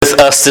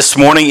us this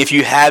morning. If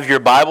you have your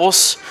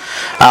Bibles,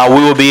 we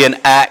will be in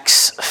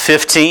Acts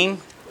 15.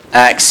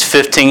 Acts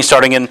 15,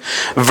 starting in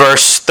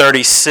verse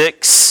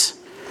 36.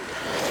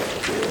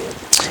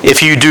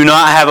 If you do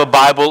not have a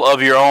Bible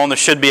of your own, there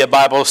should be a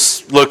Bible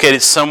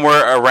located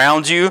somewhere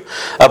around you,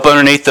 up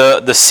underneath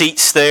the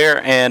seats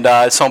there, and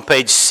it's on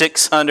page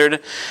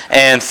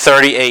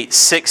 638.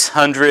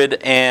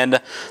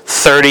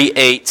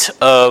 638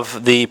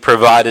 of the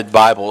provided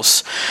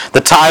Bibles.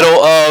 The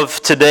title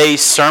of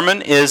today's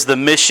sermon is The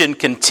Mission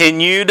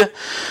Continued,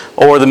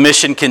 or The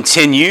Mission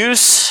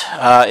Continues.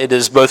 It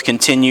is both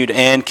continued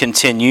and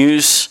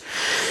continues.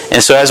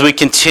 And so as we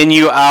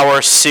continue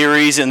our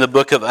series in the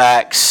book of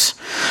Acts,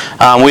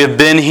 we have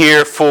been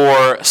here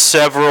for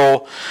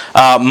several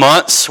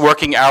months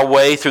working our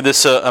way through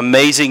this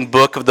amazing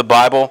book of the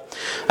Bible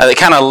that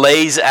kind of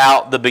lays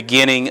out the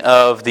beginning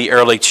of the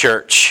early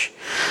church.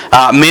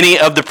 Many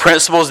of the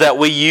principles that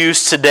we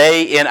use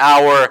today in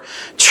our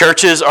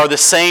churches are the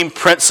same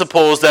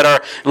principles that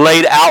are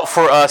laid out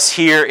for us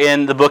here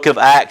in the book of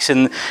Acts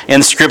and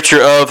in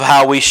Scripture of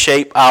how we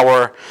shape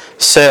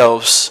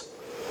ourselves.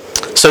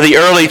 So the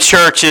early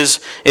church is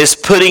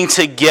putting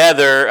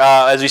together,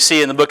 as we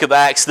see in the book of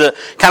Acts, the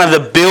kind of the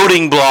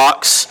building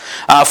blocks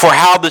for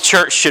how the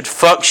church should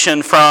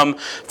function from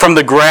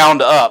the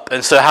ground up.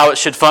 And so how it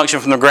should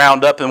function from the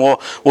ground up, and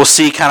we'll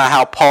see kind of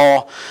how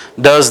Paul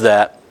does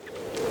that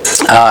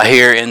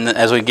here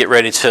as we get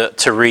ready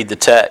to read the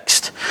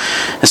text.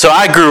 And so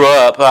I grew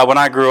up. When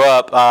I grew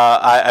up,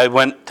 I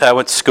went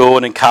to school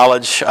and in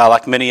college,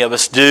 like many of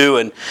us do.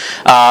 And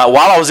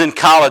while I was in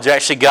college, I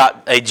actually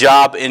got a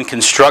job in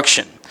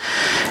construction.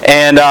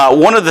 And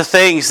one of the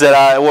things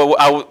that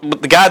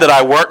the guy that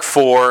I worked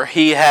for,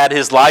 he had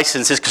his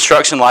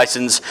construction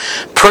license,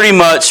 pretty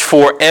much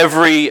for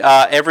every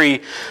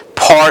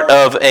part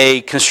of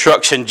a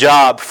construction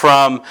job.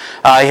 From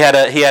he had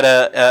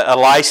a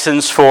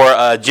license for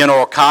a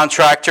general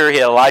contractor. He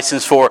had a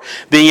license for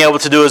being able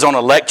to do his own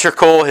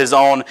electrical, his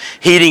own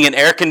heating and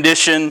air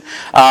condition,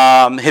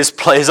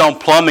 his own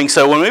plumbing.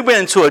 So when we went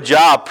into a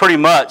job, pretty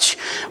much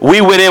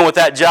we went in with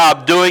that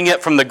job doing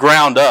it from the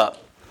ground up.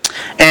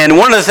 And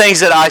one of the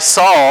things that I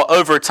saw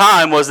over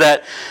time was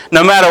that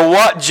no matter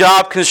what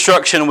job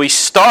construction we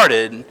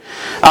started,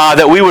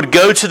 that we would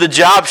go to the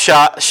job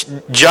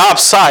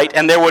site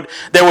and there would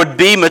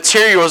be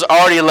materials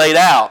already laid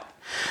out.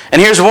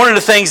 And here's one of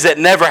the things that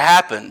never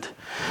happened.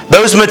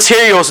 Those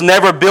materials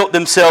never built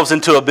themselves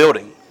into a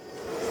building.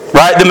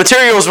 Right? The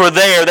materials were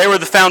there. They were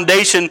the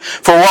foundation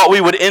for what we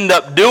would end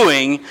up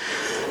doing.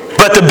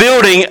 But the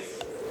building,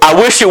 I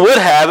wish it would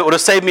have. It would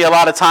have saved me a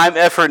lot of time,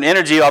 effort, and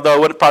energy,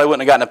 although I probably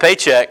wouldn't have gotten a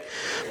paycheck.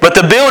 But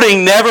the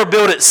building never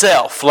built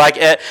itself.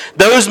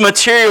 Those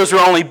materials were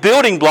only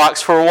building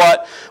blocks for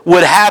what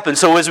would happen.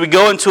 So as we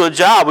go into a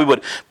job, we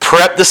would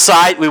prep the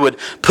site, we would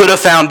put a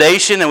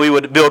foundation, and we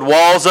would build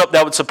walls up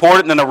that would support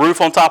it, and then a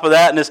roof on top of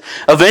that. And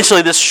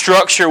eventually this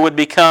structure would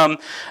become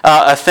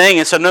a thing.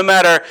 And so no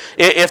matter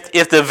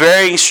if the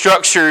varying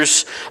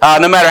structures,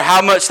 no matter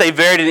how much they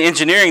varied in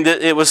engineering,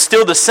 it was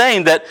still the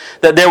same, that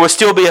there would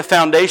still be a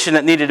foundation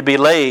that needed to be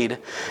laid,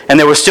 and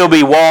there would still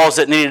be walls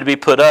that needed to be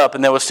put up,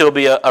 and there would still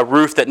be a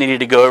roof that needed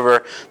to go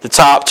over the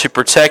top to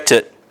protect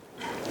it.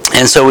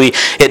 And so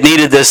it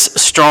needed this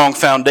strong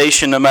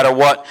foundation no matter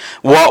what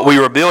we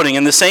were building.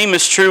 And the same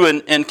is true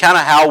in kind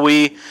of how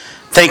we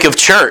think of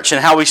church and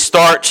how we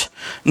start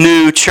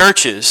new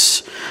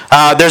churches.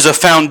 There's a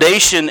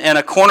foundation and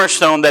a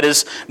cornerstone that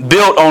is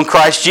built on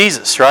Christ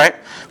Jesus, right?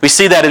 We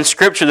see that in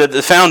Scripture, that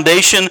the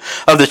foundation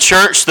of the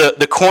church,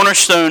 the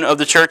cornerstone of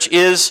the church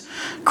is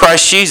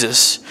Christ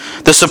Jesus.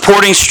 The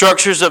supporting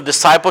structures of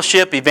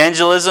discipleship,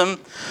 evangelism,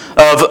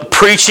 of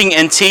preaching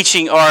and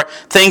teaching are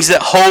things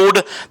that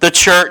hold the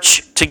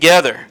church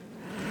together.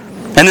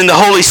 And then the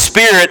Holy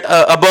Spirit,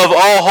 above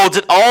all, holds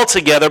it all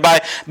together by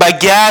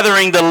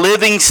gathering the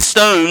living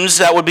stones,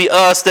 that would be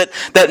us, that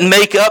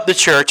make up the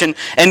church, and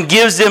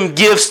gives them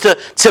gifts to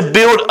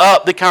build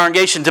up the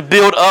congregation, to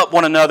build up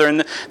one another.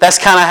 And that's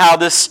kind of how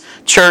this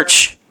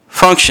church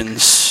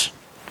functions.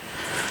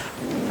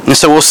 And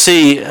so we'll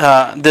see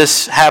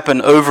this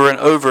happen over and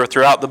over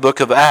throughout the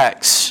book of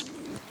Acts.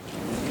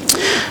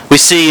 We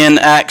see in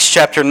Acts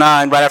chapter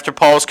 9, right after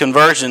Paul's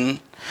conversion,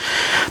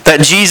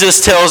 that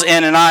Jesus tells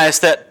Ananias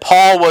that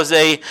Paul was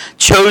a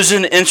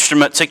chosen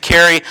instrument to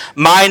carry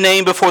my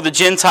name before the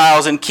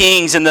Gentiles and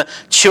kings and the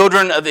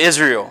children of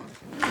Israel.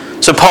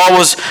 So Paul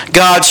was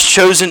God's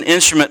chosen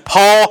instrument.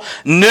 Paul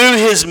knew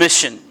his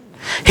mission.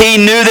 He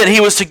knew that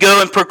he was to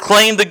go and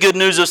proclaim the good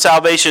news of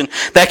salvation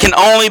that can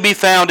only be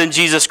found in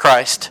Jesus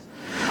Christ.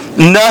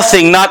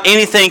 Nothing, not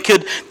anything,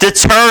 could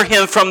deter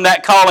him from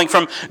that calling,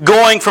 from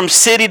going from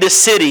city to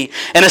city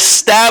and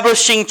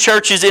establishing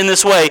churches in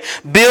this way,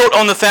 built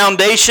on the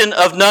foundation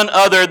of none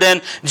other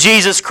than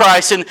Jesus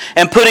Christ,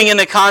 and putting in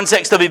the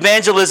context of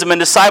evangelism and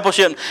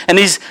discipleship and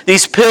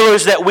these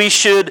pillars that we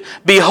should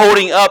be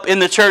holding up in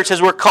the church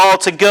as we're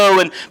called to go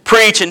and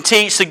preach and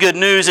teach the good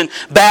news and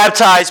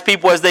baptize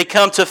people as they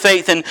come to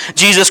faith in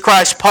Jesus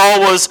Christ.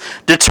 Paul was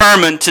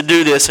determined to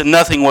do this, and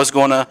nothing was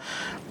going to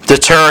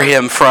deter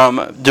him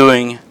from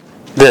doing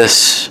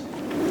this.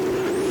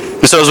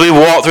 And so as we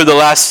walk through the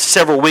last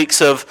several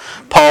weeks of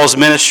Paul's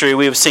ministry,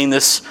 we have seen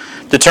this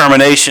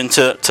determination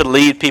to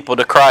lead people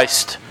to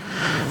Christ,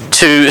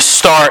 to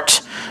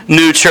start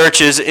new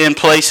churches in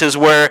places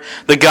where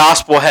the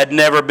gospel had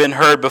never been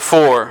heard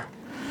before,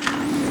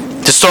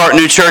 to start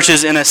new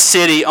churches in a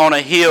city on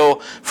a hill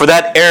for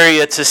that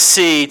area to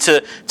see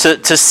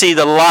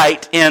the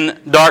light in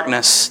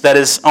darkness that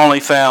is only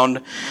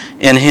found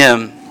in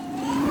Him.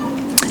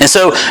 And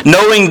so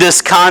knowing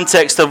this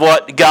context of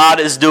what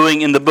God is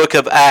doing in the book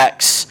of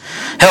Acts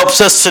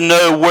helps us to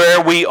know where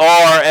we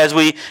are as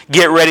we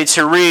get ready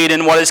to read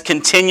and what is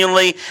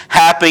continually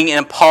happening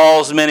in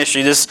Paul's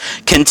ministry, this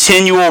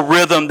continual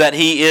rhythm that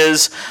he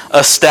is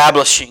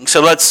establishing.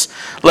 So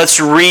let's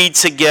read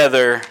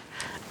together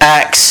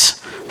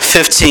Acts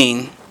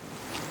 15.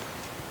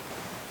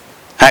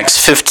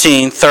 Acts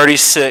 15,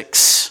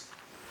 36.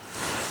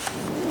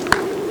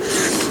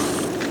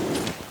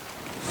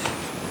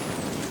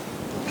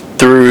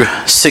 Through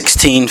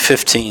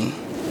 16:15.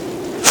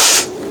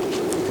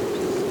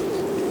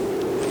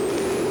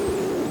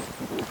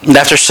 And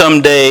after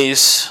some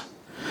days,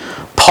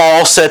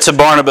 Paul said to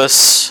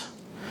Barnabas,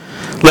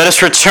 "Let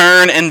us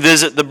return and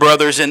visit the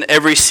brothers in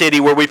every city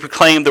where we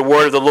proclaim the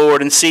word of the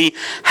Lord and see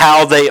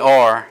how they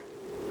are."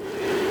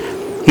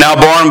 Now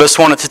Barnabas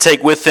wanted to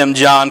take with them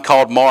John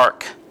called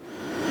Mark,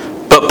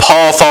 but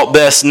Paul thought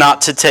best not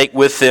to take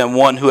with them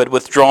one who had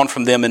withdrawn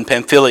from them in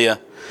Pamphylia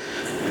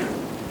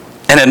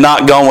and had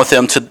not gone with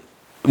them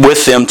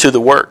to the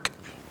work.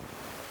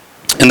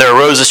 And there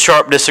arose a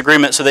sharp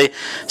disagreement, so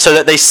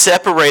that they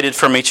separated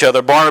from each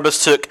other.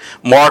 Barnabas took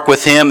Mark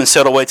with him and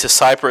sailed away to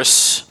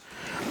Cyprus.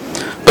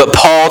 But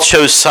Paul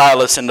chose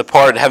Silas and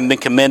departed, having been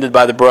commended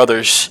by the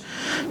brothers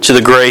to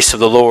the grace of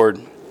the Lord.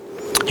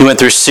 He went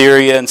through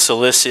Syria and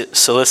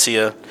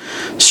Cilicia,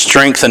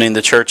 strengthening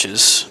the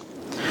churches.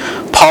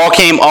 Paul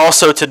came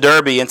also to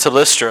Derbe and to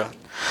Lystra.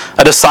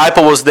 A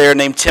disciple was there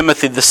named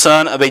Timothy, the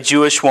son of a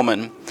Jewish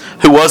woman,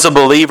 who was a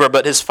believer,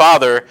 but his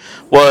father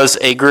was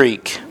a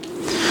Greek.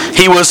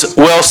 He was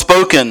well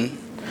spoken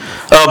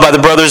of by the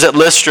brothers at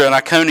Lystra and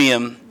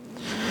Iconium.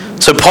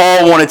 So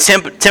Paul wanted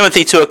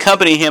Timothy to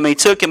accompany him. He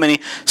took him and he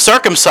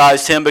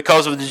circumcised him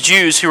because of the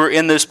Jews who were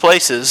in those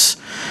places,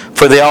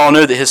 for they all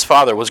knew that his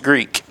father was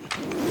Greek.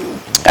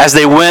 As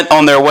they went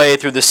on their way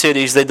through the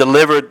cities, they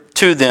delivered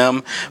to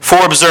them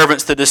for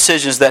observance the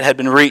decisions that had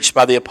been reached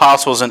by the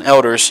apostles and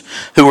elders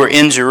who were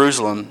in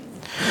Jerusalem.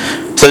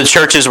 So the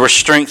churches were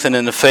strengthened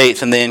in the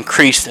faith, and they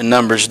increased in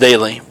numbers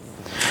daily.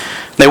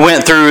 They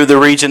went through the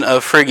region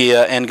of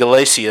Phrygia and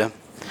Galatia,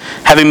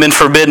 having been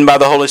forbidden by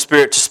the Holy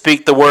Spirit to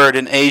speak the word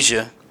in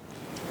Asia.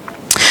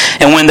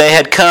 And when they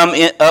had come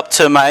up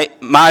to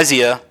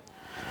Mysia,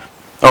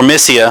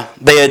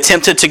 they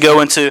attempted to go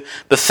into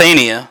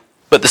Bithynia,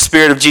 but the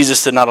Spirit of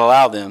Jesus did not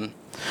allow them.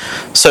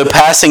 So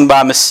passing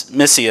by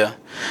Mysia,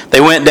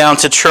 they went down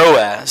to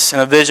Troas,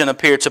 and a vision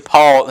appeared to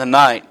Paul at the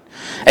night.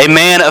 A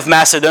man of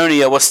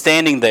Macedonia was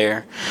standing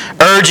there,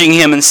 urging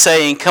him and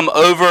saying, "Come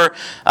over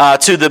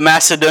to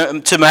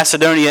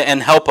Macedonia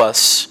and help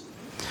us."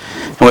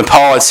 And when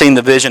Paul had seen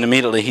the vision,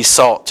 immediately he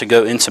sought to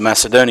go into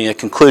Macedonia,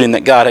 concluding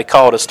that God had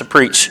called us to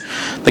preach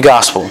the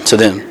gospel to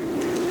them.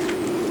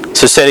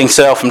 So setting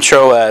sail from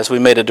Troas, we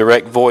made a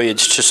direct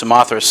voyage to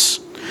Samothrace,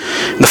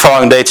 the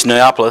following day to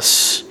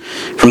Neapolis,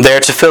 from there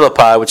to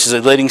Philippi, which is a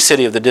leading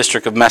city of the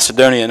district of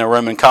Macedonia and a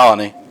Roman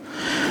colony.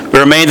 We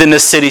remained in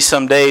this city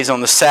some days.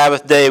 On the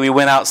Sabbath day, we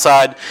went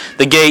outside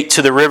the gate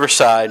to the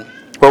riverside,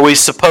 where we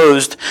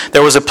supposed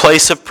there was a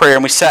place of prayer,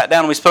 and we sat down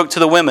and we spoke to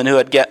the women who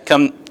had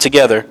come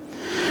together.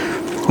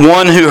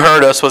 One who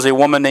heard us was a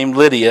woman named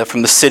Lydia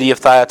from the city of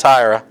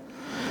Thyatira,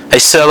 a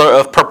seller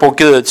of purple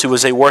goods who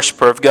was a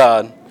worshiper of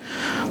God.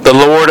 The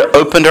Lord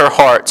opened her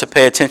heart to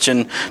pay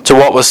attention to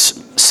what was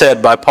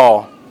said by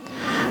Paul.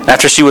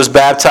 After she was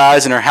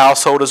baptized in her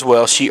household as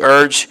well, she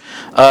urged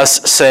us,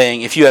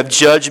 saying, "If you have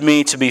judged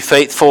me to be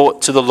faithful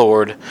to the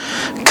Lord,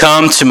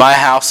 come to my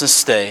house and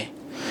stay."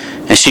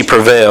 And she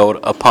prevailed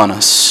upon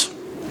us.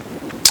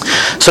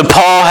 So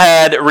Paul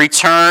had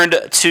returned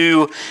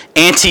to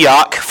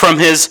Antioch from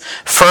his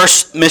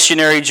first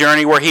missionary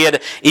journey, where he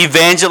had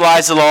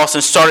evangelized the lost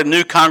and started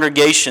new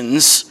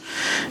congregations.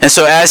 And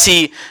so as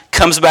he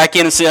comes back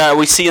in, and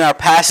we see in our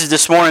passage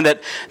this morning that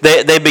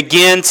they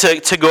begin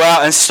to go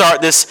out and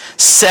start this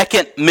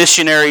second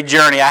missionary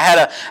journey. I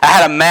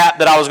had a map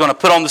that I was going to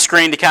put on the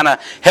screen to kind of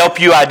help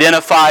you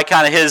identify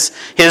kind of his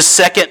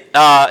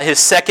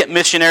second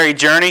missionary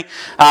journey,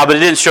 but it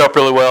didn't show up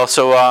really well,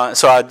 so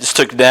I just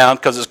took it down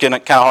because it's kind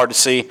of hard to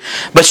see.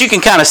 But you can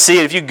kind of see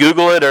it if you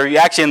Google it, or you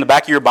actually in the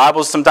back of your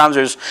Bibles sometimes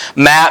there's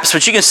maps,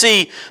 but you can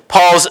see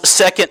Paul's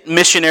second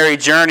missionary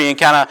journey and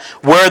kind of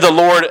where the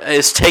Lord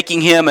is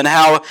taking him and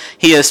how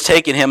he has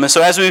taken him. And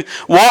so as we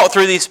walk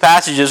through these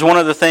passages, one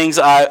of the things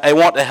I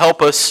want to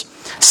help us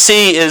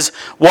see is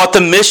what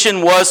the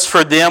mission was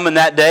for them in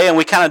that day, and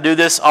we kind of do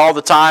this all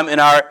the time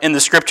in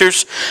the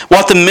scriptures.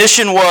 What the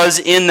mission was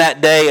in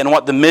that day and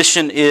what the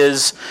mission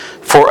is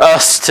for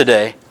us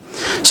today.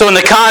 So in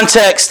the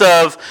context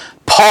of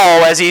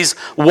Paul, as he's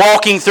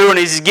walking through and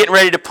as he's getting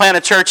ready to plant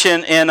a church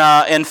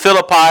in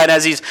Philippi, and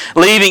as he's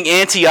leaving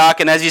Antioch,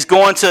 and as he's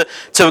going to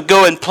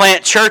go and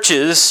plant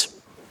churches,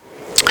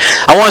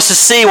 I want us to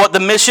see what the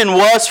mission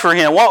was for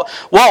him. What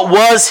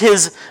was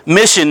his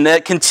mission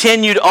that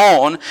continued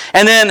on?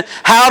 And then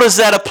how does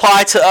that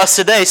apply to us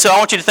today? So I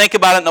want you to think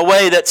about it in a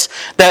way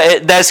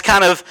that's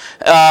kind of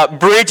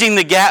bridging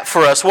the gap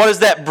for us. What is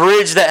that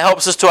bridge that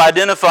helps us to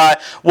identify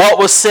what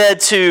was said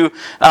to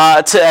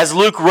as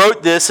Luke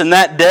wrote this in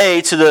that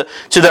day to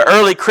the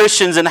early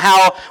Christians, and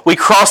how we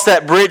cross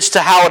that bridge to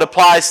how it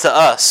applies to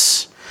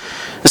us?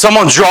 So I'm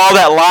going to draw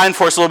that line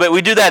for us a little bit.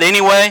 We do that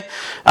anyway,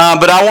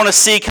 but I want to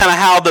see kind of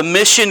how the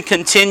mission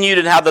continued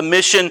and how the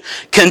mission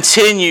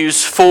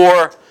continues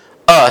for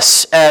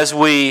us as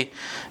we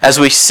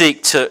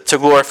seek to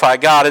glorify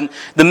God. And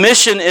the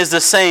mission is the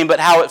same,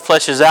 but how it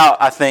fleshes out,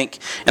 I think,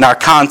 in our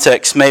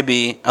context may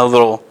be a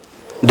little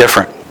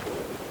different.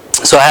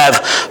 So I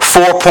have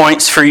 4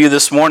 points for you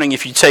this morning.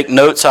 If you take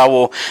notes, I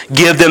will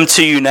give them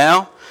to you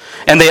now.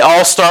 And they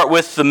all start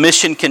with the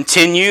mission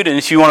continued. And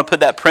if you want to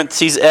put that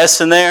parentheses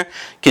S in there,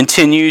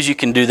 continues, you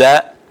can do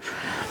that.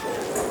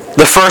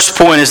 The first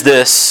point is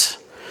this: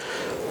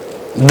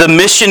 the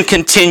mission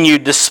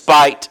continued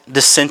despite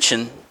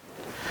dissension.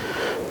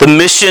 The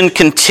mission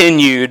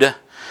continued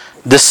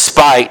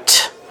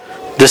despite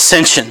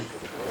dissension.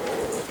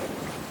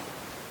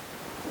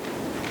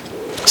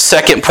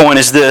 Second point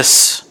is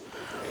this: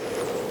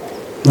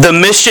 the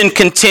mission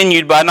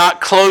continued by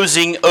not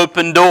closing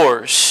open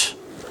doors.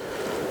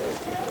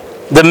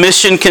 The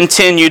mission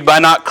continued by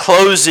not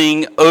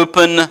closing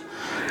open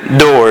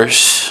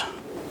doors.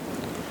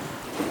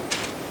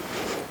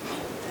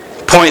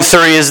 Point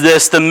 3 is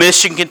this: the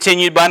mission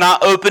continued by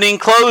not opening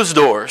closed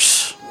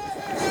doors.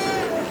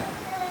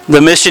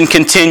 The mission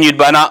continued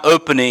by not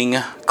opening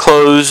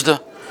closed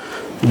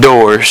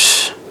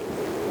doors.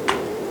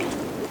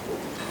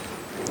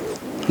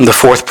 And the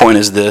fourth point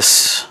is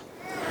this: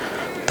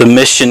 the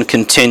mission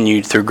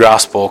continued through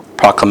gospel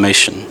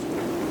proclamation.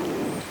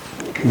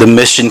 The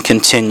mission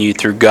continued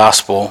through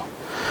gospel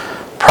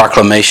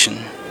proclamation.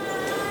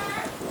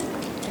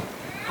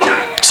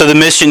 So the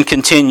mission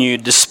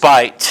continued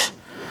despite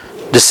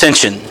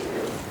dissension.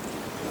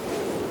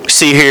 We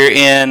see here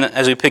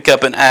as we pick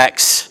up in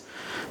Acts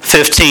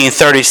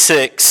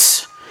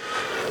 15:36,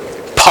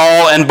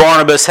 Paul and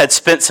Barnabas had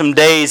spent some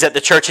days at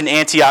the church in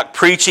Antioch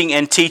preaching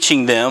and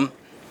teaching them.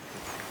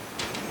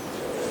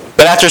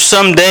 But after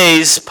some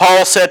days,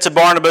 Paul said to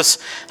Barnabas,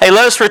 "Hey,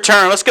 let us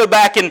return. Let's go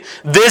back and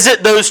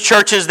visit those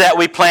churches that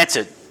we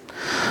planted.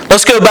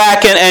 Let's go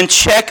back and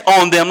check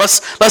on them.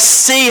 Let's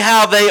see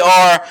how they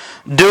are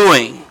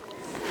doing."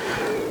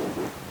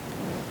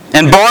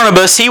 And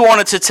Barnabas, he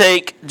wanted to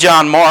take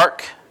John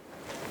Mark.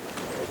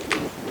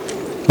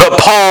 But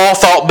Paul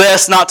thought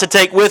best not to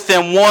take with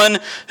them one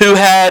who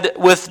had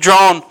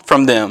withdrawn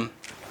from them.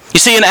 You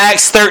see, in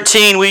Acts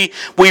 13, we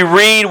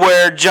read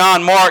where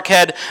John Mark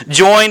had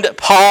joined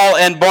Paul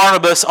and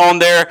Barnabas on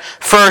their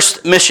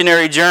first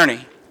missionary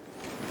journey,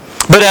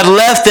 but had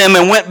left them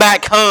and went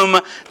back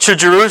home to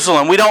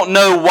Jerusalem. We don't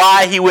know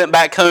why he went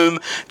back home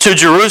to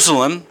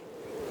Jerusalem.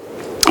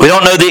 We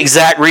don't know the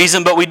exact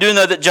reason, but we do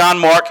know that John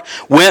Mark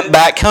went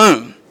back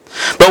home.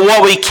 But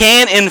what we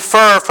can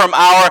infer from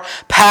our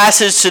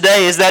passage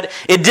today is that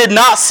it did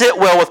not sit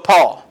well with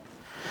Paul.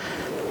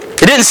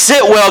 It didn't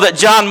sit well that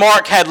John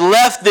Mark had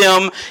left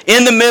them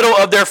in the middle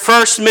of their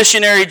first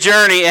missionary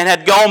journey and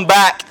had gone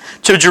back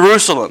to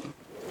Jerusalem.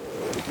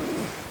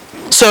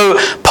 So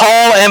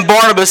Paul and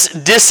Barnabas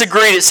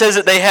disagreed. It says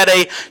that they had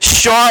a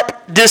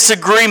sharp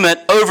disagreement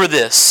over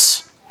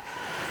this.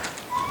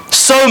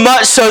 So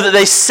much so that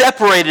they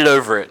separated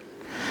over it.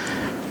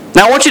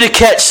 Now I want you to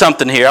catch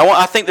something here.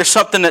 I think there's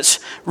something that's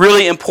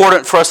really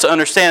important for us to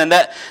understand,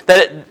 and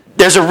that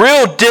there's a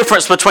real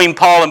difference between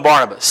Paul and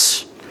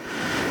Barnabas.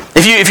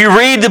 If you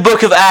read the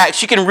book of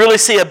Acts, you can really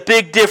see a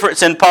big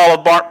difference in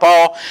Paul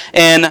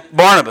and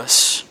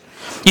Barnabas.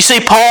 You see,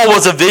 Paul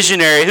was a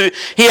visionary.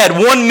 He had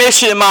one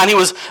mission in mind. He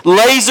was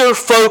laser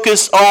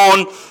focused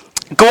on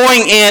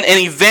going in and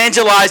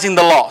evangelizing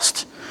the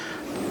lost.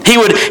 He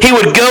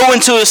would go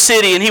into a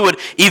city and he would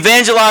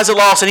evangelize the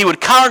lost, and he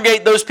would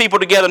congregate those people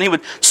together, and he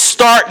would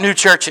start new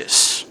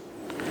churches.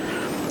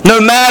 No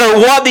matter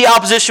what the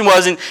opposition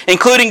was,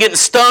 including getting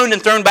stoned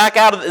and thrown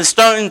out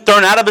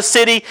of a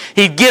city,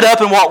 he'd get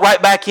up and walk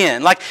right back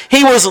in. Like,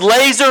 he was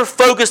laser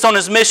focused on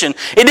his mission.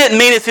 It didn't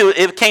mean if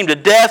it came to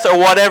death or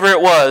whatever it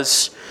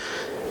was.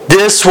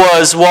 This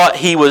was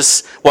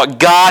what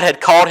God had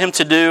called him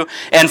to do,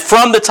 and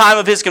from the time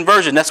of his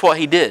conversion, that's what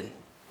he did.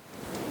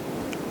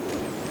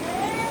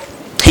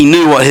 He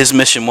knew what his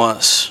mission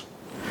was.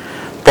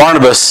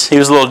 Barnabas, he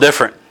was a little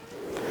different.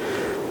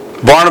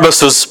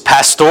 Barnabas was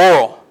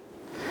pastoral.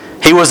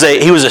 He was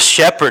a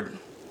shepherd.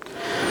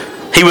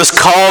 He was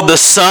called the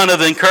son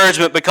of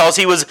encouragement because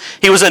he was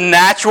a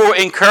natural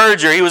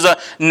encourager. He was a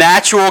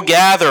natural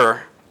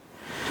gatherer.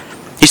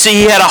 You see,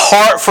 he had a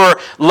heart for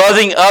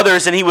loving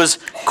others, and he was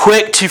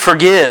quick to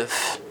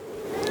forgive.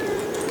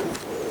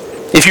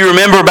 If you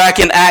remember back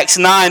in Acts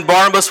 9,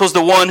 Barnabas was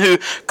the one who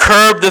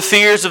curbed the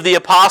fears of the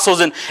apostles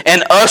and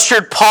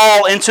ushered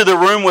Paul into the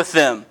room with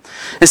them.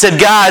 And said,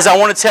 guys, I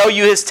want to tell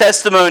you his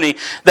testimony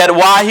that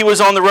while he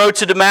was on the road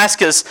to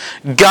Damascus,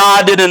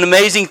 God did an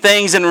amazing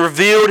things and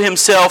revealed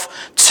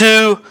himself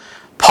to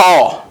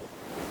Paul.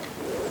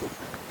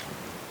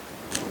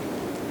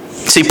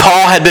 See,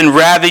 Paul had been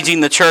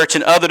ravaging the church,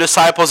 and other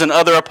disciples and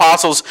other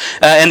apostles,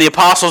 and the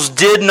apostles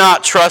did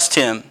not trust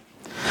him.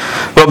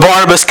 But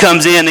Barnabas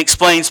comes in and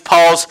explains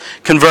Paul's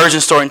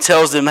conversion story and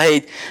tells them,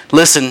 hey,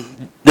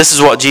 listen, this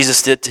is what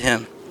Jesus did to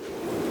him.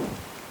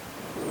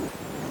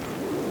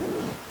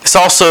 It's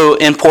also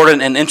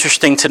important and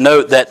interesting to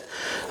note that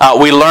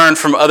we learn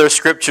from other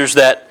scriptures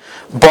that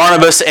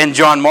Barnabas and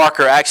John Mark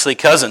are actually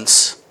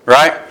cousins,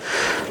 right?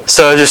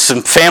 So there's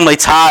some family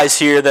ties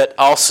here that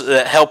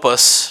help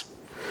us.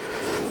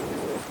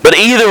 But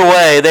either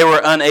way, they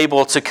were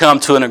unable to come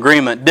to an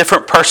agreement.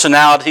 Different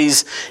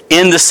personalities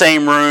in the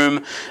same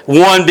room.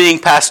 One being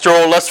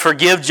pastoral. Let's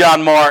forgive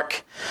John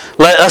Mark.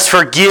 Let's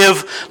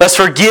forgive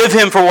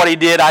him for what he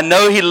did. I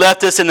know he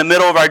left us in the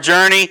middle of our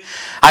journey.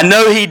 I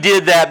know he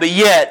did that, but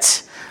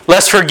yet,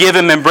 let's forgive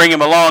him and bring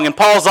him along. And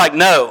Paul's like,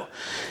 no.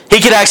 He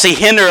could actually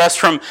hinder us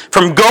from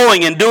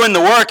going and doing the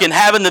work and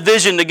having the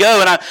vision to go.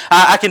 And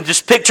I can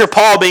just picture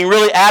Paul being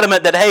really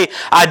adamant that, hey,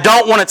 I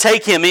don't want to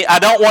take him. I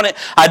don't want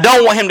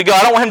him to go.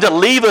 I don't want him to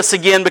leave us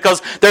again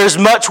because there's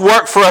much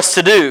work for us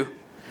to do.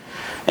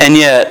 And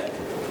yet,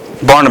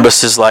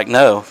 Barnabas is like,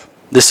 no,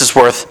 this is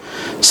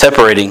worth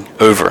separating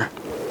over.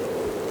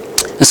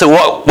 And so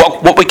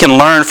what we can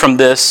learn from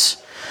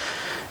this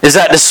is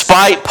that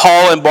despite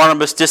Paul and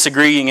Barnabas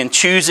disagreeing and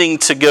choosing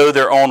to go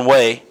their own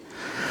way,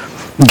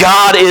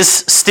 God is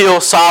still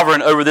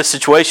sovereign over this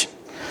situation.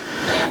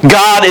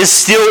 God is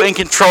still in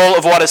control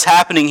of what is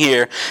happening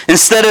here.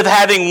 Instead of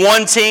having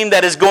one team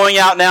that is going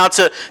out now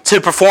to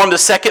perform the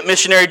second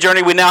missionary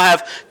journey, we now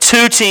have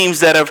two teams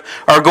that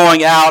are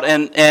going out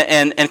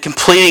and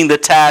completing the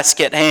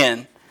task at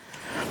hand.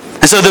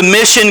 And so the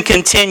mission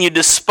continued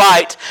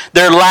despite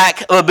their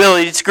lack of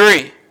ability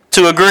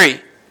to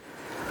agree.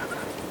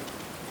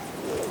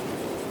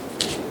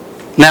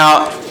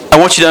 Now, I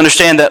want you to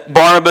understand that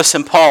Barnabas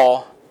and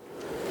Paul,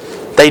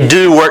 they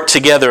do work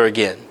together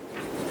again.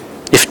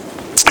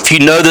 If you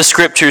know the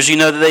scriptures, you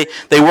know that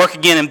they work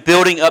again in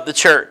building up the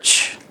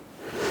church.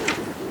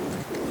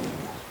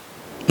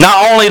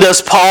 Not only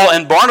does Paul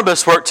and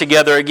Barnabas work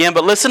together again,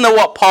 but listen to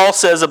what Paul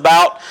says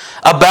about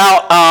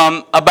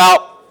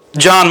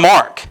John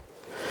Mark.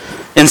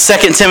 In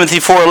 2 Timothy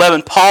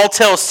 4:11, Paul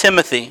tells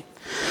Timothy,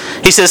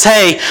 he says,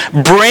 hey,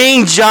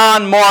 bring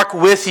John Mark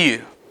with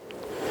you,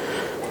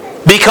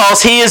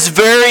 because he is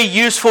very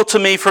useful to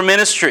me for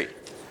ministry.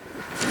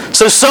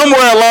 So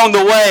somewhere along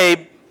the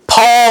way,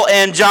 Paul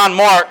and John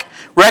Mark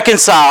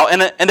reconcile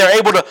and they're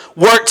able to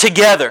work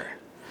together.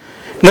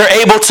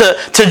 They're able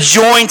to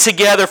join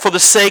together for the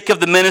sake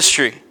of the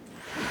ministry.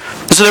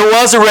 So there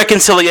was a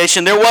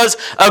reconciliation. There was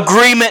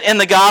agreement in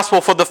the gospel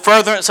for the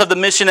furtherance of the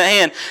mission at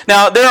hand.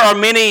 Now, there are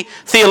many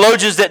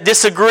theologians that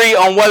disagree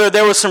on whether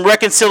there was some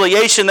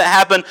reconciliation that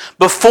happened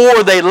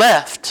before they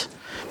left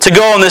to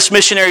go on this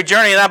missionary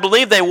journey. And I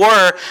believe they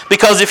were,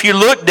 because if you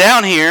look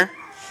down here,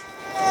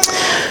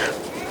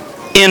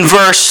 in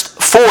verse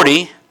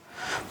 40,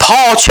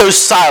 Paul chose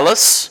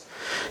Silas.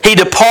 He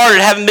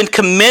departed, having been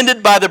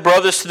commended by the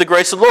brothers to the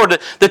grace of the Lord.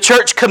 The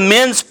church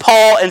commends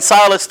Paul and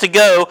Silas to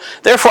go.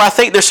 Therefore, I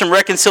think there's some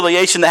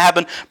reconciliation that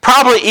happened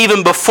probably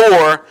even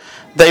before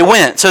they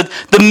went. So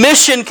the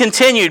mission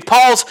continued.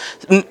 Paul's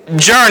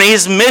journey,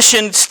 his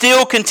mission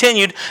still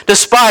continued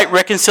despite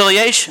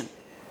reconciliation.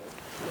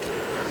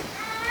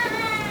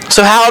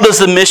 So how does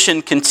the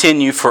mission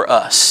continue for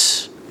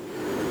us?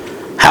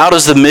 How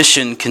does the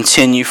mission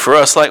continue for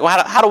us? Like,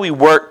 how do we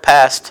work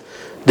past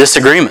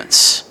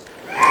disagreements?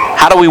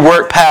 How do we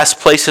work past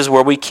places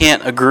where we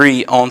can't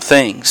agree on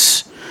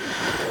things?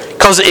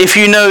 Because if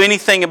you know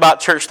anything about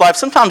church life,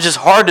 sometimes it's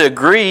hard to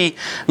agree.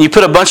 When you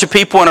put a bunch of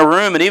people in a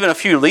room and even a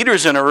few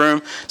leaders in a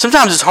room,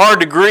 sometimes it's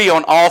hard to agree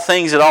on all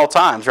things at all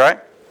times, right?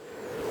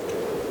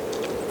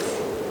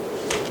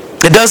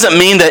 It doesn't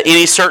mean that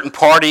any certain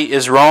party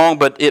is wrong,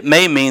 but it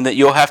may mean that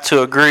you'll have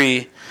to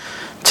agree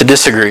to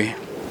disagree.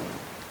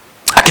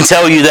 I can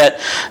tell you that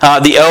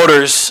the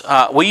elders,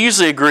 we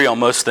usually agree on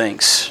most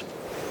things.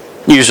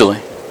 Usually.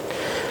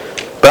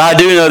 But I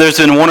do know there's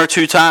been one or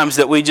two times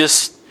that we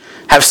just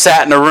have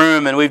sat in a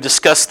room and we've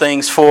discussed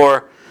things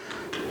for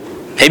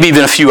maybe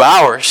even a few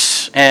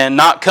hours and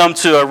not come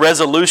to a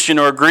resolution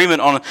or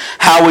agreement on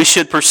how we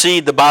should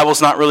proceed. The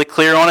Bible's not really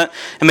clear on it.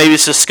 And maybe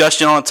it's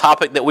discussion on a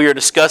topic that we are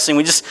discussing.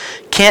 We just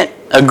can't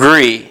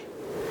agree.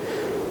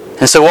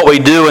 And so what we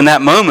do in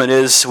that moment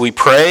is we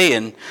pray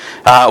and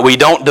we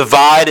don't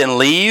divide and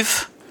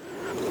leave.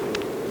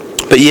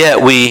 But yet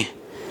we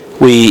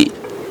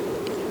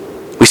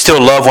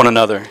still love one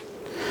another.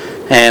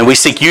 And we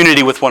seek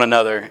unity with one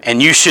another.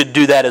 And you should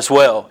do that as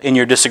well in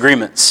your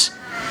disagreements.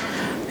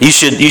 You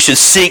should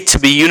seek to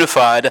be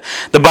unified.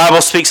 The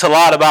Bible speaks a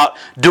lot about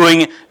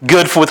doing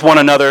good with one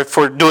another,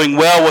 for doing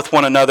well with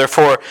one another,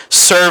 for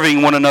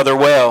serving one another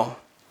well.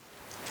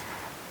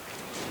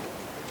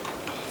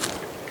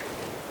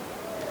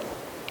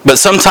 But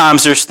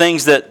sometimes there's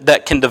things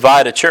that can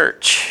divide a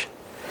church,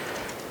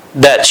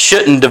 that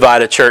shouldn't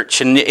divide a church.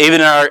 And even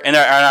in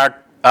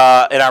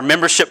our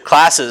membership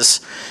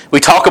classes, we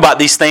talk about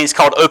these things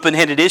called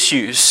open-handed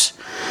issues.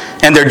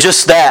 And they're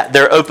just that.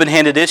 They're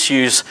open-handed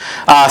issues.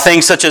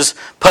 Things such as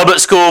public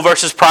school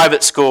versus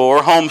private school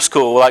or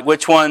homeschool. Like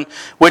which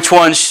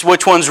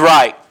one's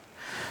right?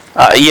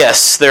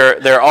 Yes,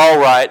 they're all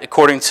right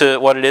according to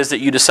what it is that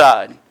you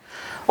decide.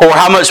 Or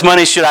how much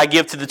money should I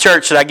give to the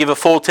church? Should I give a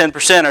full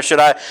 10%, or should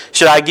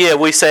I give?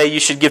 We say you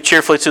should give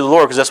cheerfully to the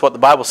Lord because that's what the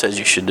Bible says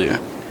you should do.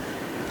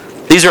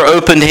 These are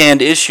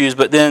open-hand issues,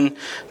 but then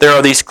there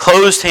are these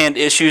closed-hand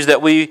issues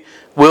that we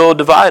will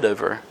divide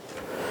over.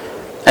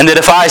 And that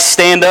if I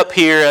stand up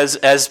here,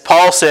 as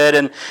Paul said,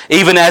 and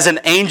even as an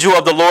angel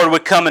of the Lord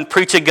would come and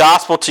preach a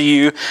gospel to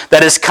you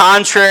that is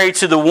contrary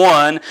to the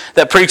one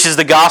that preaches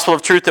the gospel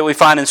of truth that we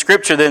find in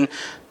Scripture, then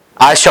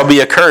I shall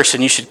be accursed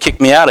and you should kick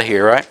me out of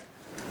here, right?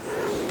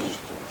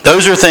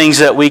 Those are things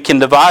that we can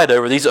divide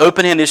over. These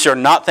open-hand issues are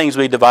not things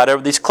we divide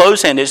over. These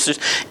closed-hand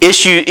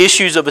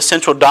issues of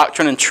essential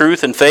doctrine and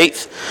truth and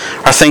faith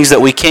are things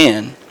that we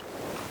can.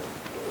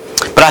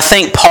 But I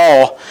think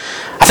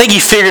he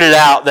figured it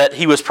out that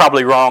he was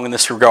probably wrong in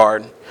this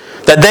regard.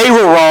 That they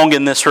were wrong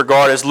in this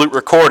regard, as Luke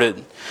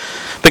recorded.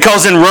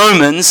 Because in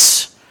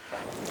Romans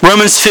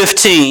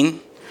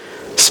 15,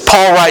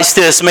 Paul writes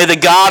this, "May the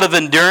God of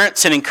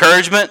endurance and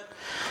encouragement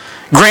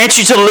grant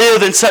you to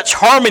live in such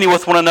harmony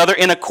with one another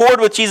in accord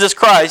with Jesus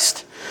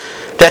Christ,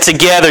 that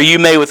together you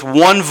may with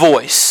one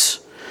voice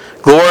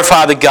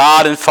glorify the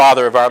God and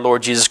Father of our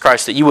Lord Jesus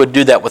Christ." That you would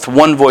do that with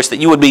one voice, that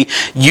you would be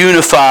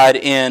unified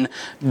in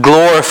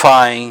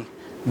glorifying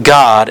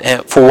God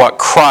for what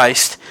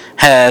Christ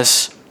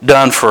has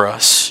done for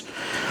us.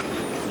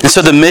 And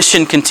so the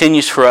mission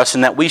continues for us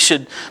in that we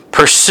should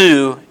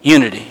pursue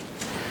unity.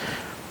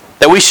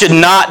 That we should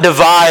not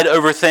divide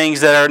over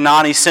things that are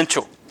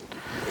non-essential.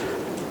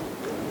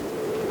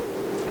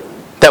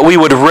 That we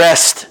would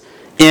rest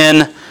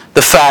in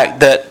the fact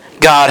that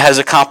God has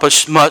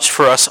accomplished much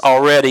for us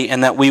already,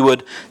 and that we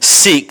would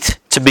seek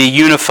to be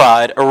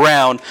unified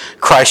around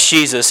Christ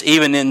Jesus,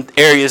 even in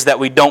areas that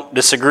we don't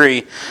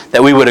disagree,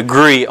 that we would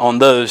agree on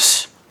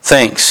those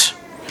things.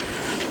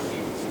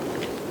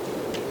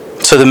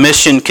 So the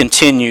mission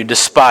continued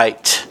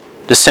despite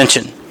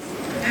dissension.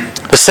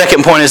 The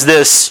second point is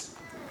this: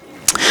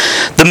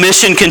 the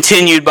mission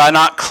continued by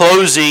not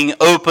closing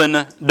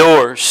open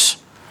doors.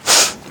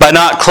 By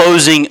not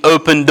closing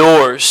open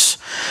doors.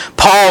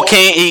 Paul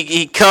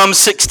he comes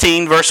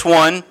 16 verse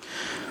 1,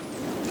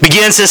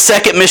 begins his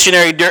second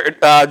missionary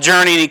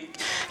journey.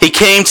 He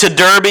came to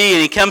Derbe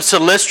and he comes to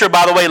Lystra.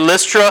 By the way,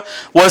 Lystra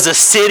was a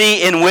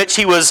city in which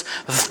he was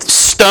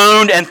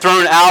stoned and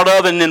thrown out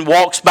of and then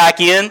walks back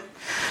in.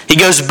 He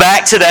goes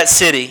back to that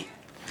city.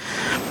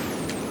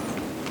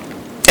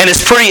 And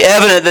it's pretty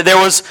evident that there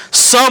was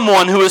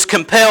someone who was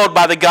compelled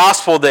by the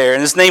gospel there,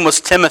 and his name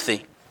was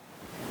Timothy.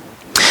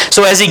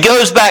 So as he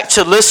goes back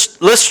to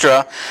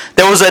Lystra,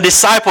 there was a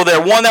disciple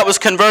there, one that was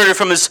converted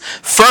from his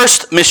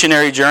first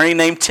missionary journey,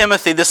 named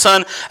Timothy, the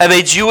son of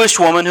a Jewish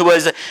woman who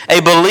was a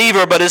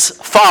believer, but his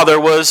father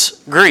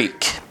was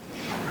Greek.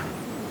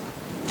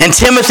 And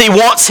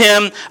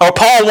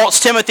Paul wants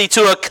Timothy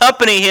to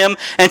accompany him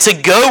and to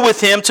go with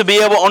him to be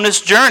able on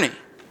this journey.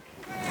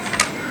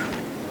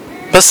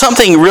 But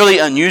something really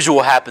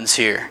unusual happens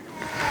here.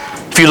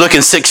 If you look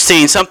in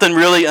 16, something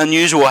really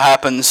unusual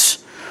happens.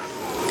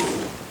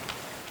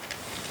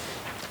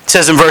 It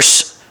says in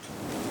verse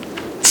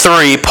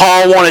 3,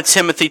 Paul wanted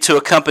Timothy to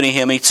accompany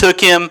him. He took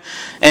him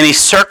and he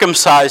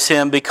circumcised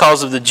him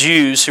because of the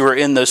Jews who were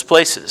in those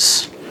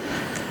places.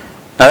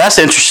 Now that's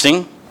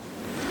interesting,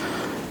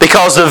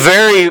 because the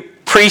very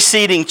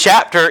preceding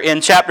chapter,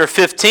 in chapter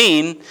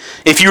 15,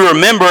 if you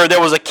remember,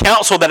 there was a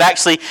council that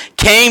actually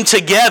came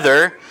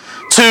together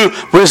to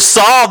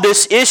resolve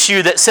this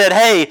issue that said,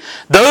 hey,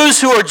 those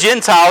who are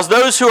Gentiles,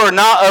 those who are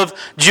not of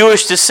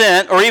Jewish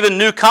descent, or even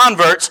new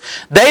converts,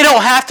 they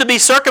don't have to be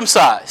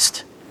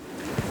circumcised.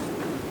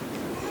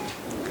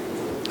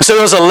 So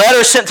there was a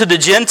letter sent to the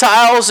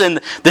Gentiles, and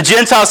the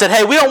Gentiles said,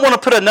 hey, we don't want to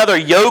put another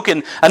yoke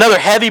and another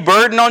heavy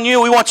burden on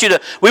you. We want you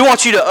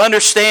to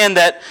understand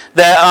that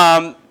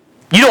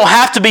you don't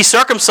have to be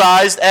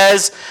circumcised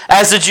as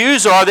the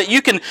Jews are, that you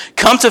can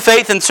come to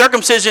faith, and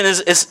circumcision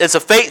is a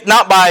faith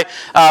not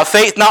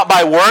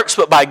by works,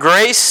 but by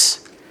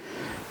grace.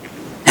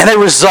 And they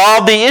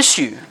resolve the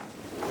issue.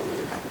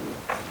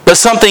 But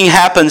something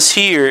happens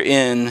here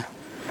in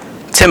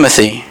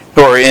Timothy,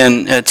 or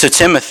to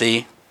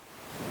Timothy,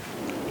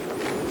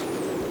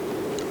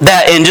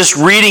 that in just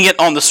reading it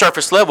on the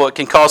surface level, it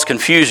can cause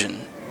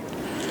confusion.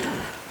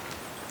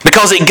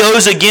 Because it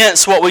goes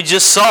against what we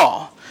just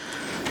saw.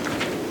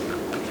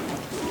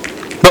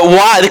 But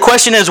why? The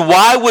question is,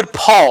 why would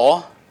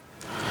Paul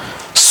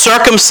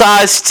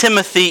circumcise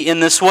Timothy in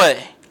this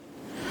way?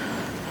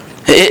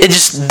 It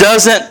just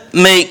doesn't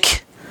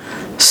make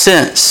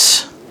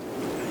sense.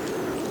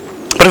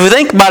 But if we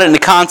think about it in the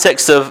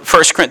context of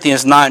 1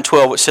 Corinthians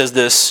 9:12, which says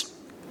this: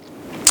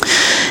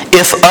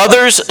 if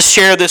others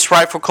share this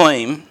rightful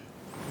claim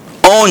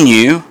on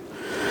you,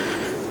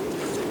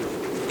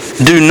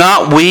 do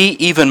not we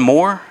even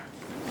more?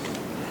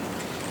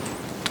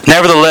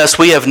 Nevertheless,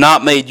 we have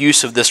not made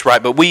use of this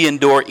right, but we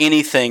endure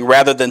anything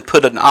rather than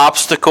put an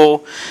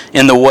obstacle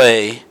in the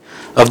way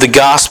of the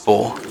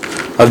gospel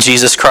of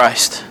Jesus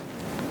Christ.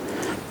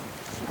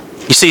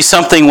 You see,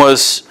 something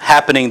was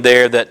happening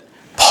there that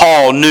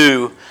Paul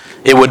knew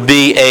it would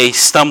be a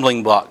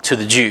stumbling block to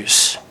the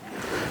Jews.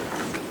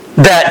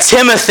 That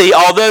Timothy,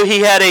 although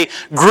he had a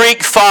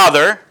Greek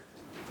father,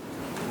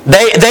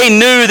 they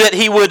knew that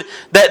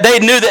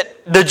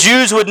the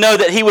Jews would know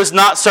that he was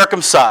not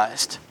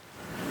circumcised.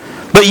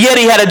 But yet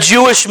he had a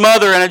Jewish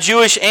mother and a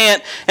Jewish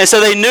aunt, and so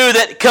they knew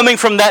that coming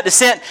from that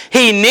descent,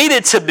 he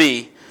needed to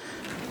be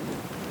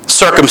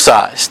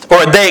circumcised,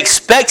 or they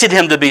expected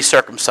him to be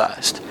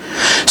circumcised.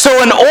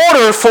 So in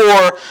order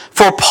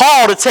for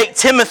Paul to take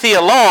Timothy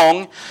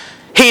along,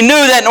 he knew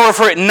that in order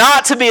for it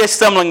not to be a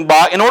stumbling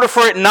block, in order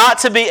for it not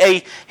to be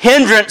a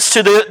hindrance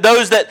to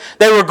those that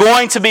they were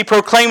going to be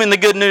proclaiming the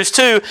good news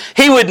to,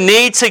 he would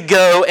need to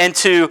go and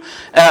to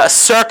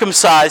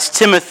circumcise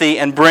Timothy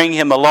and bring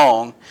him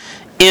along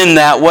in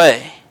that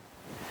way.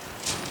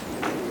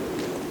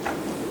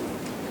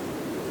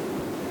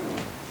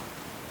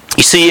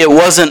 You see, it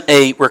wasn't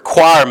a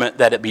requirement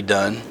that it be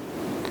done,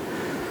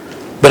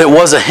 but it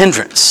was a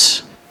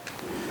hindrance.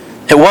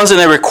 It wasn't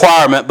a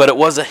requirement, but it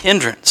was a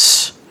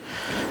hindrance.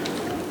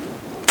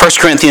 1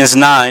 Corinthians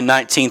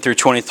 9:19 through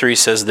 23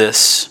 says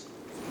this: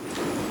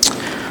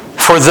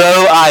 for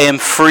though I am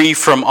free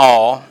from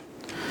all,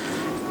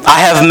 I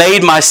have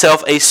made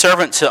myself a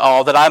servant to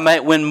all, that I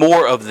might win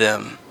more of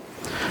them.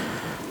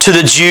 To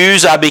the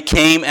Jews I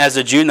became as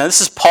a Jew. Now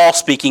this is Paul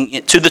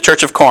speaking to the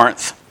church of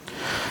Corinth,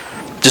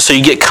 just so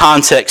you get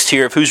context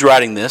here of who's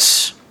writing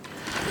this.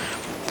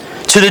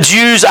 To the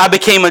Jews I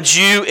became a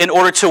Jew in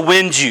order to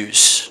win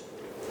Jews.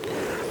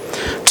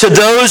 To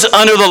those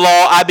under the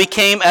law I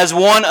became as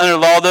one under the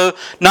law, though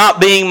not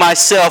being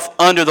myself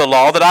under the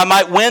law, that I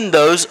might win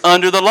those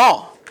under the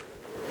law.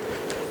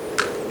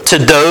 To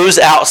those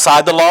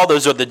outside the law,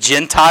 those are the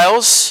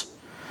Gentiles,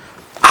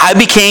 I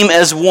became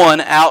as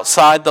one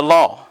outside the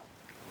law,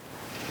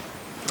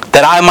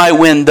 that I might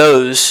win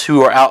those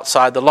who are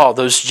outside the law,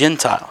 those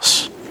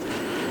Gentiles.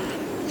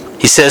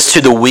 He says,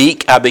 to the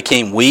weak I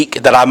became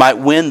weak, that I might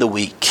win the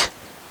weak.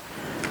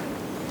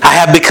 I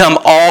have become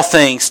all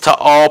things to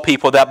all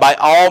people, that by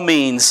all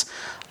means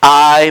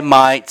I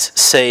might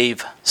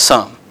save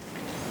some.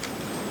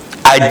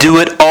 I do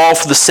it all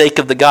for the sake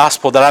of the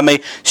gospel, that I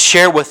may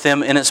share with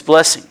them in its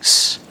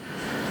blessings.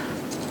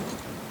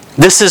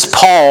 This is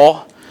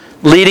Paul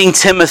leading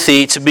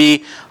Timothy to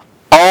be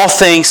all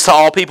things to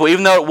all people.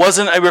 Even though it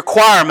wasn't a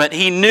requirement,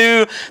 he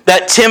knew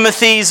that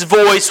Timothy's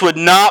voice would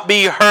not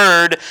be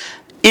heard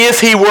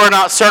if he were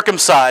not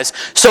circumcised.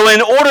 So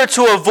in order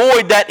to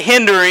avoid that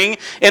hindering,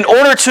 in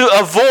order to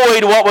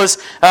avoid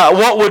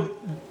what would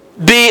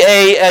be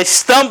a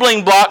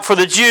stumbling block for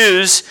the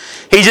Jews,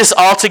 he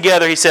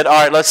said,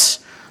 all right, let's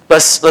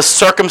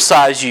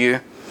circumcise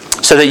you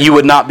so that you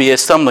would not be a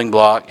stumbling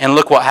block. And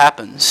look what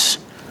happens.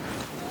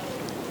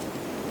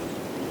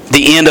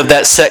 The end of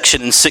that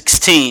section in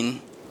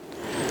 16,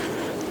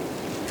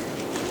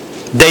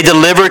 they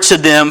delivered to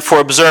them for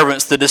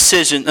observance the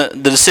decisions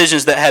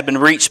that had been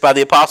reached by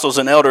the apostles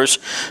and elders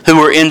who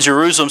were in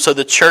Jerusalem. So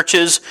the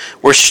churches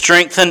were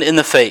strengthened in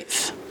the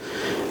faith,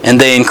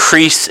 and they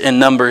increased in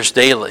numbers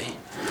daily.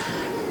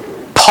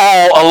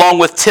 Paul, along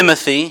with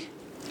Timothy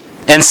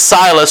and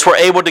Silas, were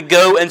able to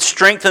go and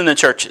strengthen the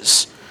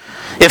churches.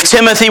 If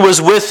Timothy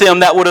was with them,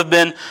 that would have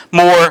been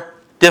more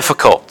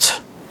difficult.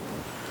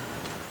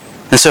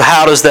 And so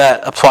how does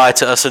that apply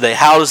to us today?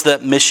 How does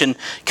that mission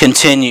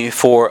continue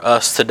for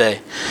us today?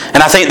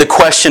 And I think the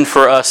question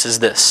for us is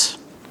this: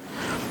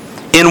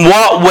 in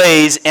what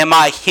ways am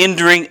I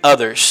hindering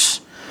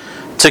others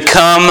to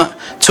come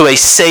to a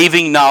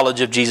saving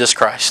knowledge of Jesus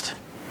Christ?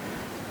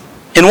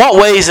 In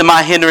what ways am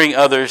I hindering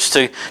others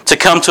to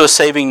come to a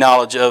saving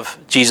knowledge of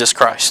Jesus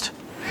Christ?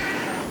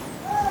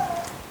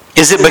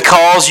 Is it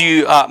because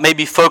you may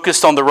be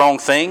focused on the wrong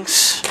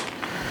things?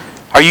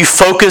 Are you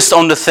focused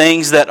on the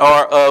things that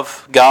are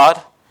of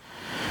God?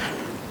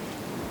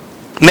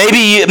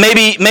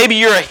 Maybe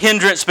you're a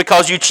hindrance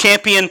because you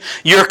champion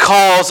your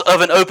cause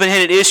of an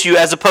open-handed issue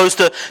as opposed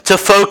to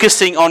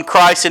focusing on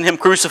Christ and Him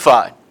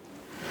crucified.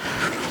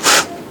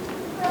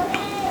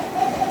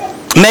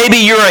 Maybe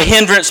you're a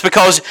hindrance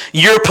because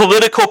your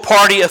political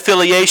party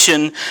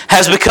affiliation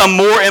has become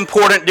more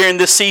important during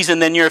this season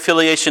than your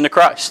affiliation to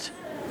Christ.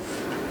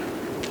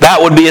 That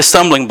would be a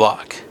stumbling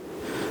block.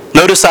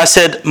 Notice I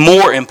said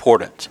more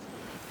important.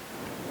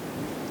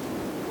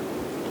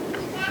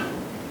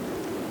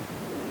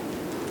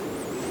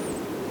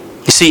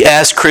 You see,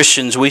 as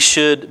Christians, we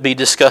should be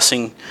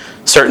discussing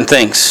certain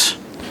things.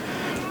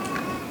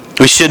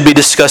 We should be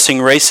discussing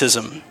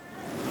racism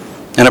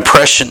and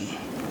oppression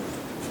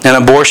and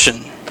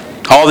abortion.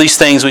 All these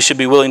things we should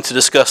be willing to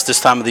discuss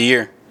this time of the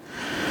year.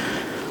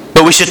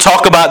 But we should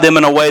talk about them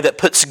in a way that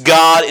puts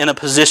God in a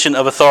position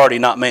of authority,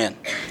 not man.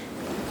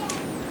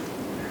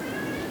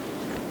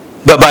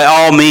 But by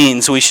all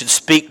means, we should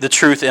speak the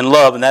truth in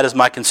love, and that is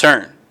my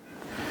concern.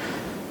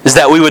 Is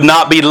that we would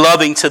not be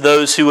loving to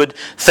those who would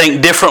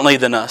think differently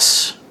than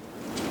us.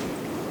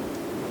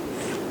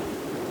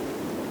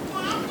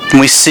 And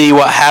we see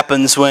what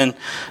happens when,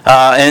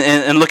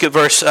 and look at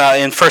verse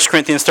in 1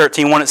 Corinthians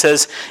 13:1, it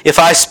says, "If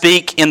I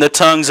speak in the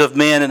tongues of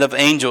men and of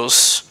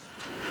angels,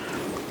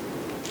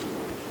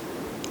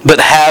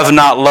 but have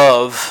not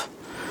love,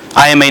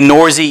 I am a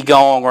noisy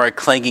gong or a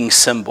clanging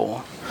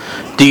cymbal.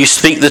 Do you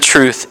speak the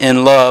truth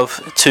in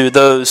love to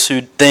those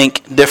who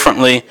think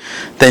differently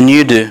than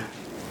you do?"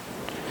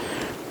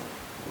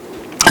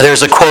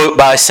 There's a quote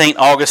by St.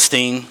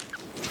 Augustine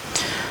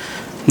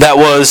that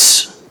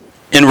was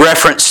in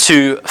reference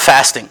to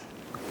fasting.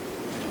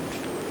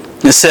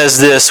 It says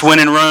this, "When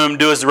in Rome,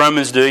 do as the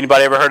Romans do."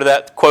 Anybody ever heard of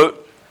that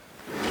quote?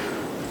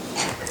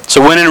 So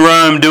when in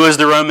Rome, do as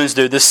the Romans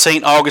do. This is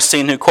St.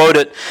 Augustine who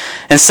quoted.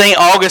 And St.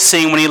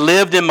 Augustine, when he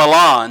lived in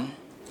Milan,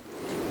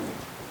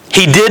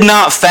 he did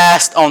not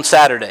fast on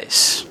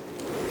Saturdays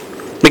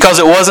because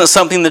it wasn't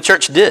something the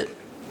church did.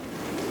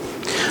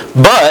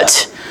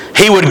 But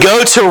he would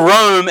go to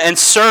Rome and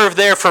serve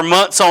there for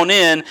months on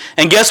end.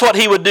 And guess what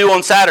he would do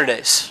on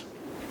Saturdays?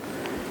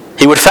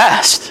 He would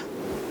fast.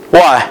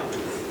 Why?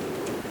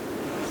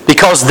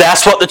 Because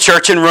that's what the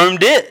church in Rome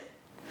did.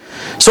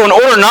 So in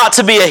order not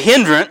to be a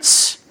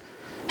hindrance,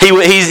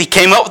 he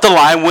came up with the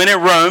line, "When in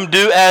Rome,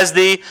 do as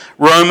the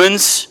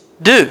Romans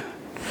do."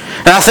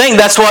 And I think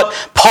that's what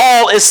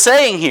Paul is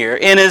saying here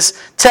in his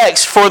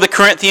text for the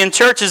Corinthian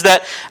church, is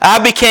that I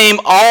became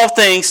all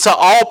things to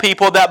all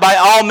people, that by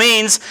all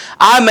means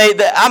I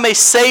may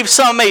save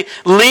some, may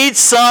lead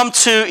some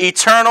to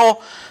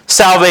eternal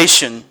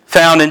salvation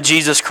found in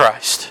Jesus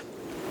Christ.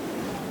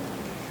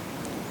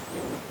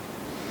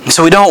 And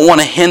so we don't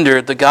want to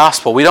hinder the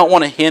gospel. We don't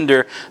want to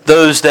hinder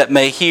those that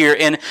may hear.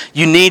 And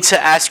you need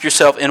to ask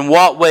yourself, in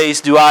what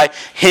ways do I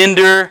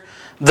hinder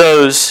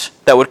those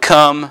that would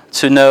come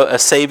to know a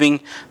saving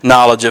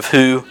knowledge of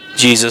who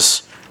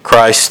Jesus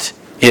Christ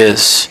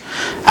is?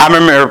 I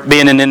remember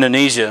being in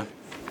Indonesia,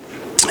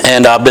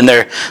 and I've been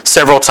there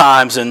several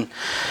times, and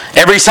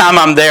every time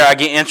I'm there I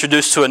get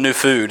introduced to a new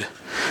food.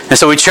 And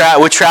so we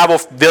travel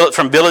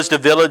from village to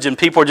village, and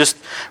people are just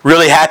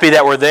really happy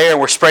that we're there and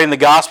we're spreading the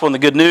gospel and the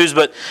good news.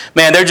 But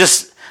man, they're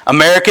just,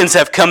 Americans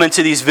have come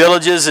into these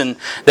villages, and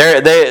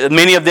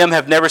many of them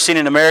have never seen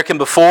an American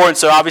before. And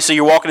so obviously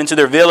you're walking into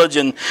their village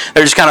and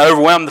they're just kind of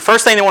overwhelmed. The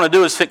first thing they want to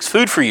do is fix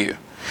food for you.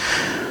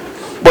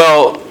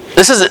 Well,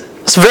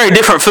 it's very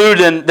different food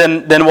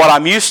than what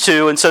I'm used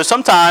to. And so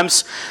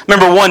sometimes,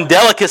 remember one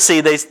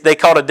delicacy, they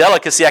called a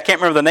delicacy, I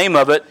can't remember the name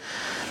of it,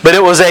 but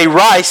it was a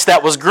rice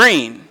that was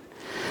green.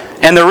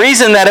 And the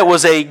reason that it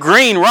was a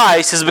green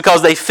rice is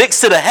because they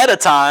fixed it ahead of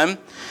time,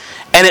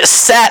 and it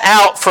sat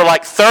out for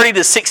like 30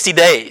 to 60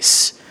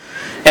 days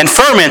and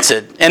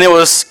fermented. And it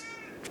was,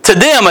 to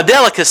them, a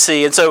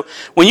delicacy. And so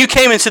when you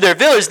came into their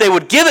village, they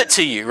would give it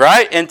to you,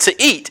 right? And to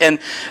eat. And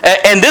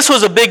this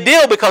was a big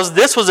deal because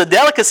this was a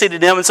delicacy to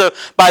them. And so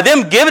by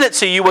them giving it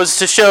to you was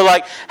to show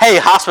like, hey,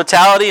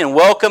 hospitality and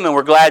welcome, and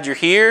we're glad you're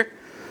here.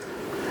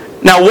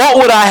 Now, what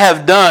would I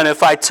have done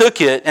if I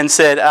took it and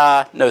said,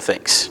 no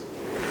thanks?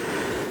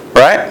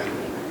 Right?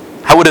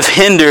 I would have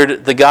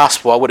hindered the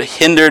gospel. I would have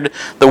hindered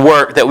the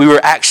work that we were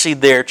actually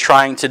there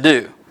trying to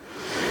do.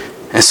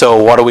 And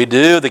so what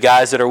do? The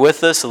guys that are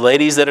with us, the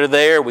ladies that are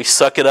there, we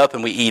suck it up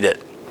and we eat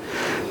it.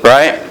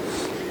 Right?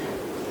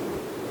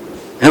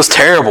 It was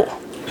terrible.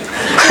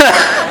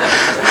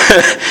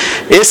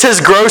 It's as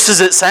gross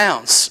as it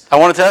sounds, I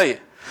want to tell you.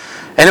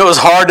 And it was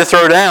hard to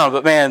throw down,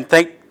 but man,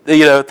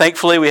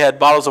 thankfully we had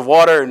bottles of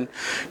water, and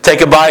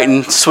take a bite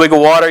and swig of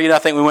water. I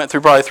think we went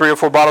through probably 3 or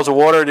 4 bottles of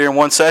water during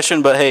one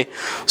session, but hey,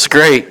 it's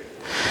great.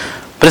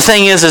 But the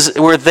thing is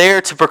we're there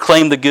to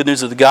proclaim the good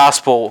news of the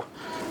gospel,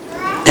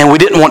 and we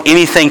didn't want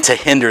anything to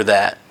hinder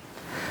that.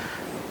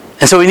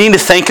 And so we need to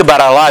think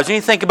about our lives. We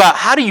need to think about,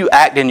 how do you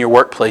act in your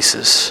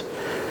workplaces?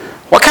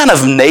 What kind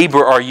of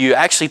neighbor are you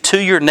actually to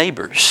your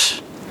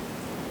neighbors?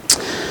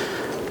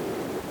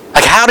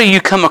 Like, how do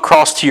you come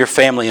across to your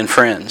family and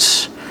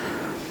friends?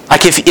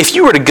 Like, if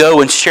you were to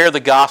go and share the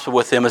gospel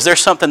with them, is there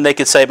something they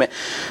could say,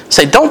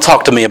 don't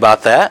talk to me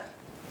about that?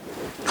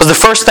 Because the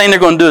first thing they're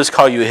going to do is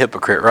call you a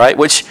hypocrite, right?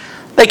 Which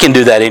they can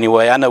do that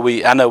anyway. I know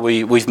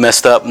we've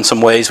messed up in some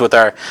ways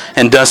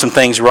and done some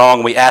things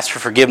wrong. We ask for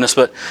forgiveness,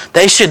 but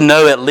they should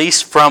know, at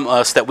least from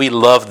us, that we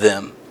love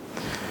them.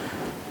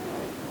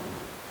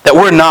 That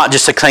we're not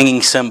just a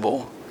clanging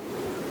cymbal.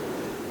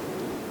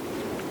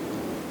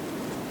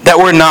 That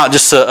we're not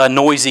just a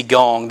noisy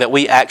gong. That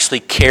we actually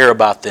care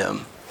about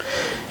them.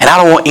 And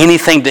I don't want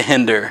anything to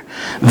hinder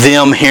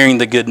them hearing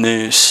the good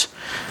news.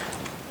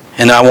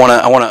 And I want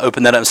to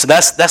open that up. So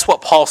that's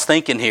what Paul's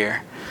thinking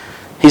here.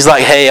 He's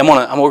like, hey,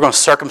 we're going to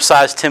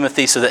circumcise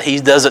Timothy so that he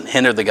doesn't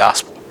hinder the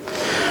gospel.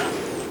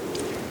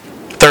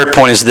 Third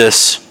point is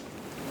this.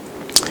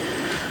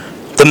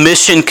 The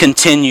mission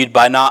continued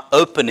by not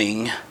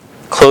opening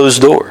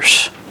closed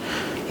doors.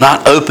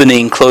 Not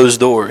opening closed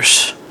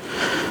doors.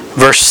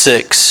 Verse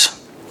 6.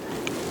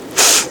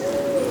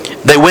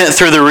 They went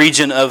through the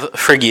region of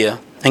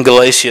Phrygia and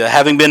Galatia,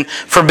 having been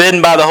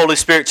forbidden by the Holy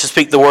Spirit to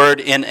speak the word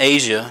in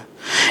Asia.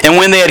 And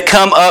when they had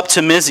come up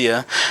to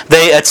Mysia,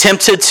 they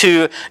attempted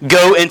to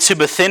go into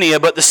Bithynia,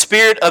 but the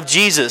Spirit of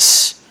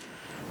Jesus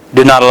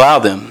did not allow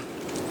them.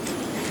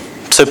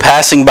 So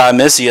passing by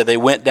Mysia, they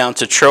went down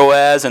to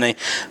Troas, and a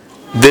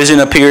vision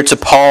appeared to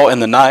Paul in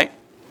the night.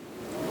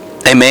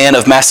 A man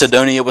of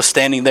Macedonia was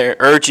standing there,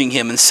 urging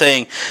him and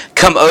saying,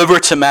 "Come over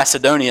to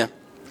Macedonia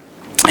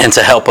and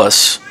to help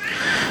us."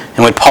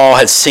 And when Paul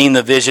had seen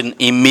the vision,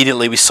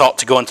 immediately we sought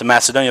to go into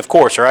Macedonia, of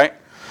course, right?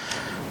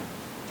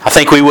 I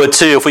think we would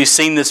too. If we've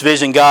seen this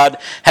vision, God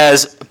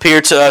has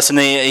appeared to us and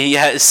He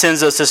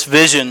sends us this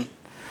vision,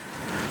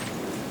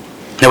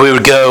 that we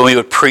would go and we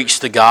would preach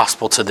the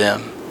gospel to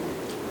them.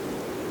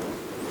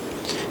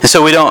 And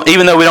so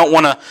even though we don't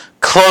want to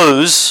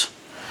close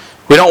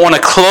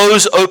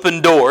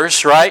open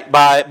doors, right?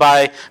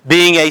 By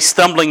being a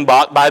stumbling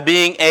block, by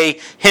being a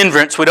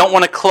hindrance. We don't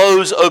want to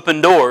close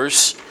open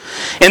doors.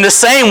 In the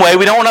same way,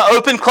 we don't want to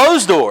open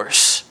closed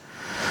doors.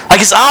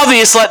 Like, it's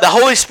obvious, like the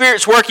Holy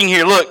Spirit's working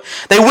here. Look,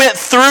 they went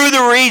through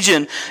the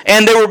region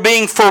and they were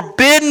being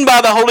forbidden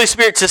by the Holy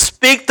Spirit to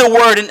speak the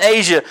word in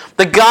Asia.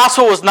 The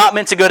gospel was not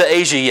meant to go to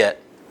Asia yet.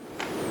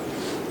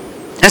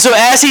 And so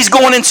as he's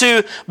going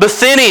into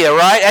Bithynia,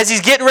 right, as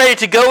he's getting ready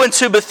to go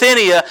into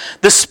Bithynia,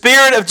 the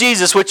Spirit of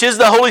Jesus, which is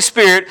the Holy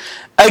Spirit,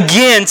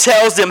 again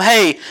tells them,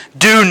 hey,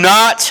 do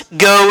not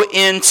go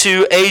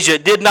into Asia.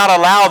 It did not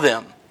allow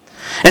them.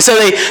 And so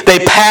they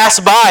pass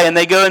by and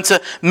they go into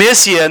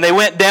Mysia and they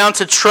went down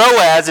to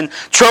Troas, and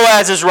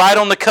Troas is right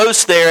on the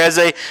coast there as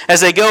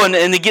they go,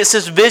 and he gets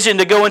this vision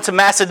to go into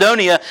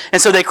Macedonia, and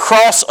so they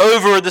cross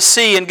over the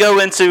sea and go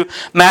into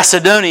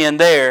Macedonia, and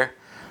there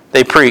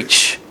they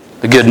preach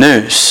the good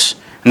news.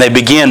 And they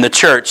begin the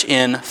church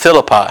in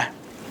Philippi.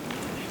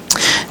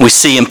 We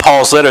see in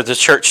Paul's letter the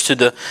church to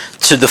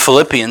the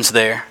Philippians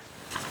there.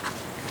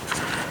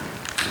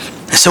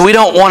 And so we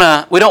don't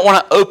want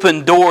to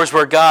open doors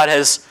where God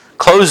has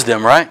closed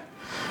them, right?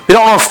 We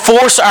don't want to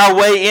force our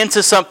way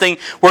into something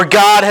where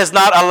God has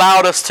not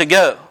allowed us to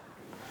go.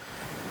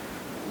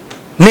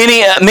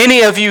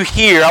 Many of you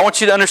here, I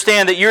want you to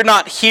understand that you're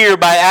not here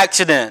by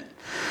accident.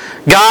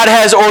 God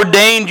has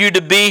ordained you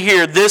to be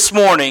here this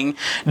morning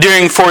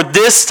for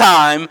this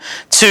time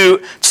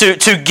to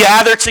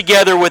gather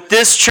together with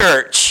this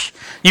church.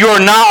 You are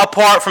not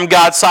apart from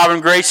God's sovereign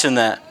grace in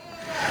that.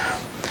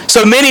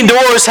 So many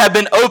doors have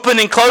been opened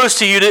and closed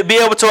to you to be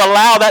able to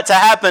allow that to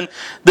happen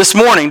this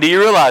morning. Do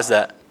you realize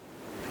that?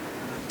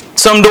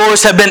 Some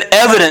doors have been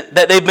evident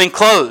that they've been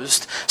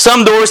closed.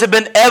 Some doors have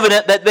been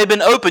evident that they've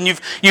been open.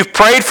 You've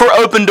prayed for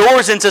open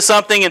doors into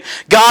something, and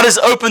God has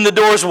opened the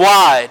doors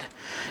wide.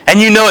 And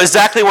you know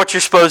exactly what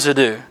you're supposed to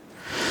do.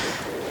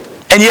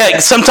 And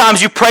yet, sometimes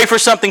you pray for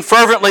something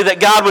fervently that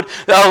God would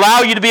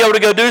allow you to be able to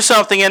go do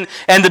something, and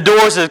the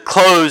doors are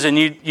closed, and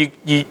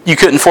you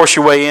couldn't force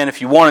your way in if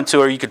you wanted to,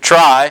 or you could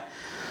try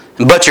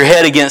and butt your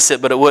head against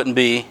it, but it wouldn't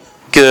be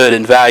good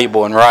and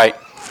valuable and right.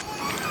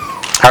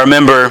 I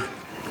remember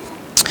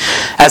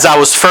as I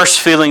was first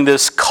feeling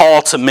this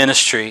call to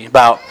ministry,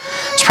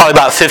 it's probably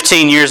about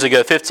 16 years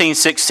ago.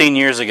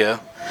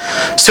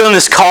 Feeling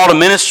this call to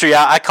ministry,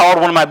 I called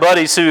one of my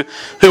buddies who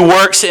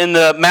works in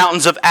the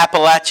mountains of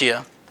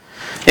Appalachia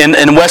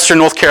in western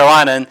North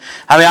Carolina. And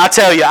I mean, I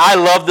tell you,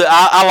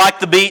 I like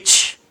the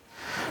beach.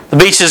 The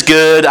beach is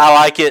good. I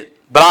like it,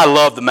 but I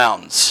love the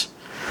mountains.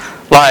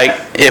 Like,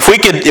 if we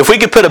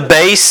could put a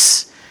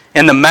base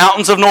in the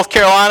mountains of North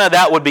Carolina,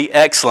 that would be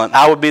excellent.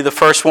 I would be the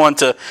first one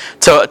to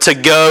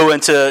go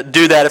and to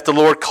do that if the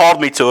Lord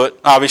called me to it,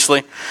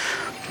 obviously.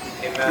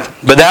 Amen.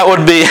 But that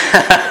would be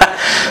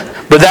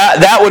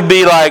that would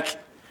be like,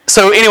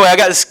 so anyway, I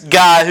got this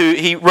guy who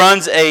he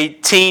runs a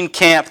teen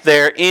camp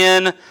there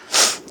in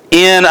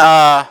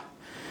the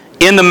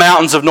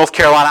mountains of North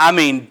Carolina. I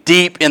mean,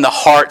 deep in the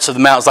hearts of the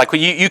mountains. Like,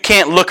 you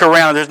can't look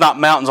around. There's not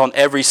mountains on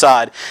every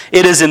side.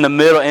 It is in the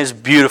middle, and it's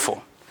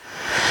beautiful.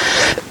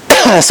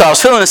 So I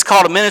was feeling this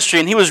call to ministry,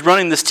 and he was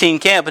running this teen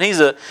camp, and he's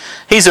a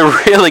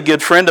really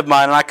good friend of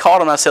mine. And I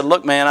called him, and I said,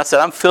 "Look, man," I said,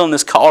 "I'm feeling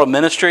this call to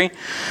ministry.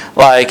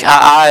 Like,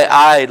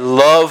 I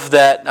love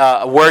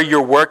that where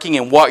you're working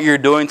and what you're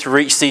doing to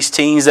reach these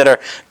teens that are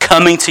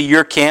coming to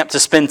your camp to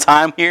spend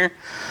time here.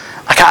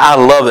 Like, I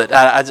love it."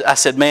 I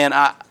said, "Man,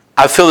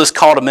 I feel this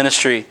call to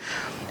ministry,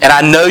 and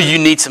I know you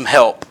need some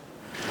help.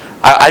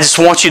 I just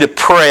want you to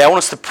pray. I want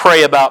us to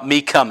pray about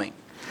me coming,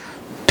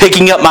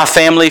 picking up my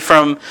family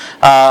from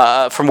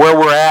where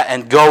we're at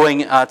and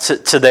going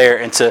to there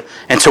and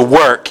to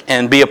work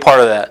and be a part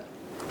of that."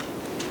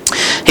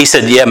 He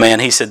said, "Yeah, man."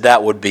 He said,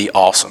 "That would be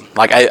awesome.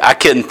 Like, I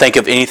couldn't think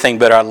of anything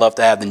better I'd love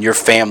to have than your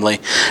family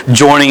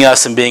joining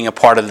us and being a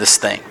part of this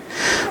thing.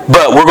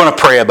 But we're going to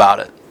pray about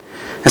it."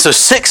 And so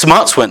 6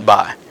 months went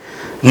by.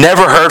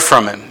 Never heard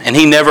from him, and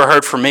he never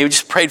heard from me. We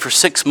just prayed for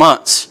 6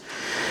 months.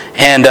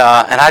 And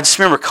I just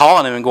remember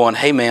calling him and going,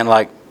 "Hey, man,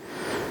 like,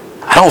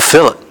 I don't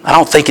feel it. I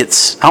don't think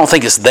it's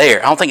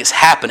there. I don't think it's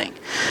happening.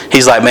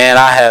 He's like, man,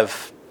 I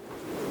have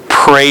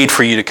prayed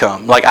for you to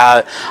come. Like,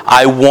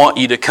 I want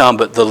you to come,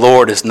 but the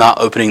Lord is not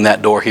opening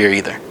that door here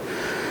either.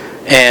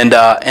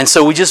 And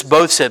so we just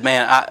both said,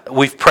 man,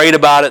 we've prayed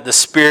about it. The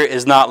Spirit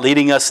is not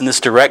leading us in this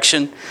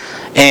direction.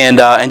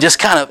 And just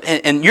kind of,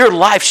 and your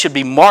life should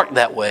be marked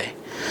that way.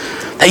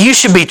 That you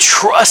should be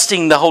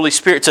trusting the Holy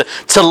Spirit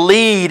to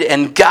lead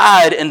and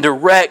guide and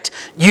direct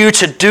you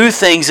to do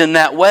things in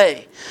that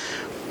way.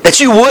 That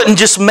you wouldn't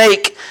just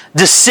make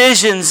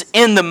decisions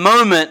in the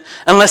moment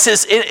unless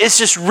it's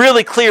just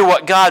really clear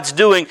what God's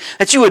doing.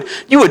 That you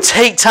would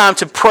take time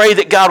to pray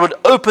that God would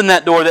open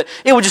that door. That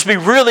it would just be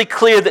really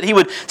clear that He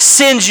would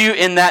send you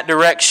in that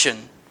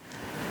direction.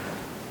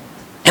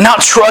 And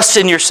not trust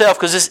in yourself,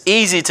 because it's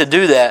easy to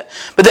do that.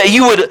 But that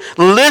you would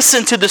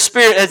listen to the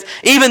Spirit,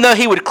 even though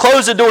He would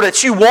close the door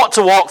that you want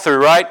to walk through,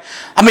 right?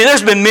 I mean,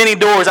 there's been many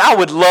doors I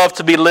would love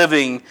to be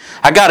living.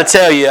 I got to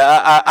tell you,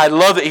 I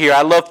love it here.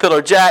 I love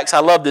Pillar Jacks. I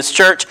love this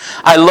church.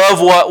 I love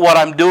what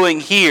I'm doing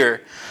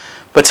here.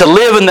 But to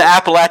live in the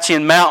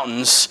Appalachian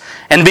Mountains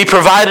and be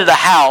provided a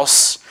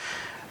house,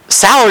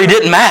 salary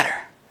didn't matter.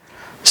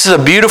 This is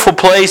a beautiful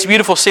place,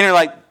 beautiful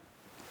scenery,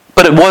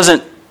 but it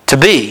wasn't to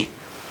be.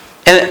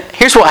 And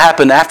here's what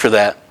happened after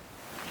that.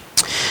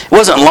 It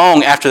wasn't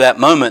long after that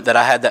moment that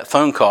I had that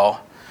phone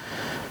call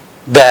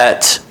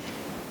that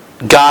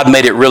God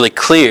made it really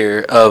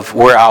clear of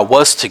where I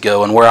was to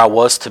go and where I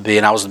was to be.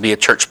 And I was to be a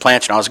church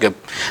planter. And I was going to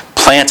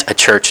plant a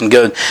church and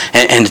go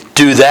and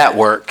do that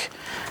work.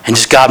 And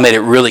just God made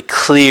it really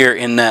clear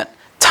in that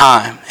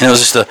time. And it was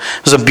just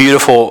a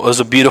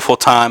beautiful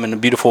time and a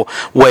beautiful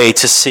way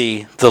to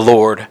see the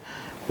Lord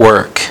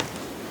work.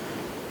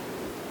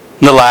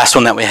 And the last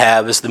one that we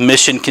have is the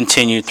mission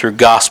continued through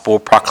gospel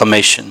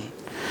proclamation.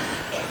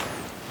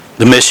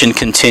 The mission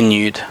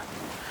continued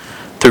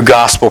through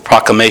gospel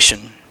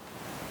proclamation.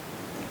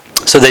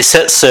 So they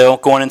set sail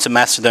going into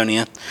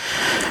Macedonia.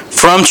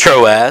 From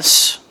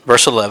Troas,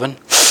 verse 11,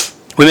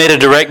 we made a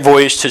direct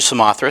voyage to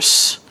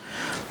Samothrace.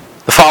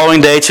 The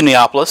following day to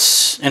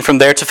Neapolis, and from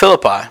there to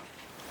Philippi,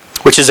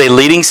 which is a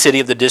leading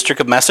city of the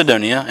district of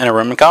Macedonia and a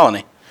Roman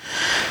colony.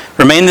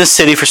 Remained in this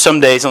city for some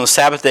days. On the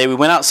Sabbath day, we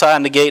went outside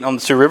on the gate on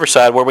the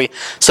riverside where we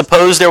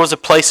supposed there was a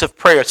place of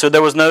prayer. So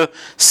there was no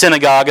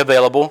synagogue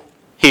available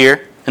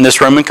here in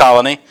this Roman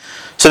colony.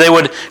 So they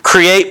would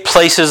create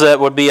places that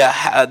would be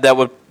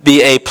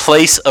a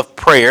place of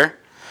prayer.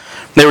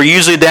 They were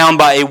usually down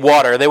by a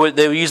water. They would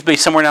usually be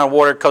somewhere down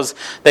water because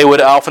they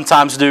would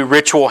oftentimes do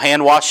ritual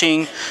hand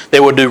washing. They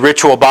would do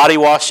ritual body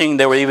washing.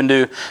 They would even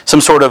do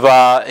some sort of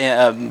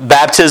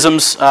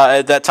baptisms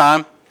at that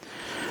time.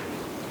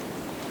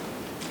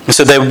 And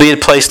so they would be a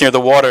place near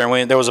the water,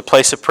 and there was a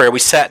place of prayer. We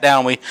sat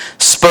down, we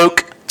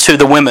spoke to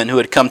the women who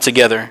had come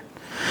together.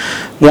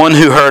 One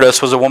who heard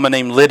us was a woman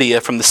named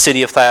Lydia from the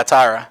city of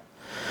Thyatira,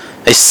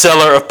 a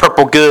seller of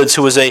purple goods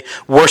who was a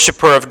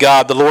worshiper of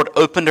God. The Lord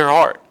opened her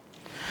heart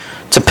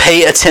to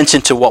pay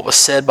attention to what was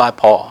said by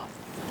Paul.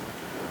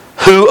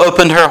 Who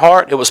opened her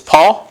heart? It was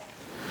Paul?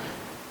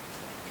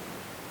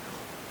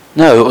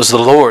 No, it was the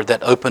Lord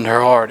that opened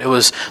her heart. It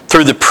was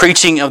through the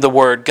preaching of the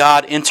Word,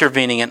 God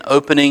intervening and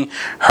opening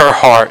her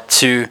heart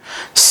to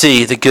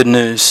see the good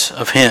news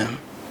of Him.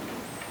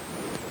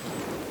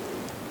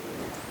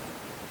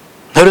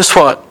 Notice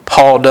what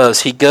Paul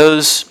does. He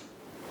goes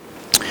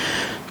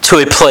to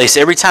a place.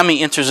 Every time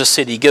he enters a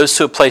city, he goes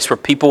to a place where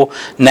people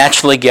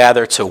naturally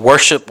gather to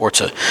worship or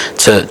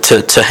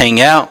to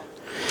hang out.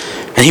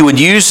 And he would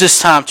use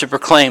this time to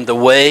proclaim the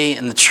way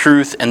and the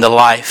truth and the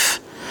life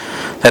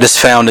that is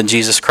found in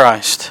Jesus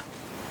Christ.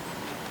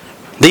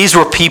 These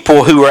were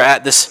people who were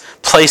at this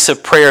place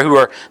of prayer.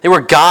 They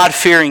were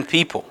God-fearing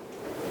people.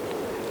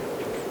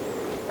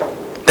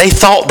 They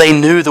thought they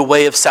knew the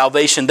way of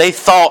salvation. They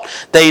thought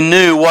they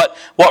knew what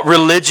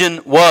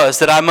religion was,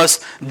 that I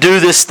must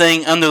do this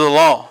thing under the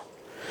law.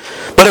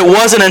 But it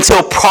wasn't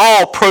until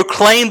Paul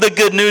proclaimed the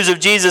good news of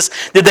Jesus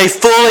did they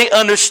fully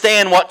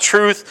understand what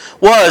truth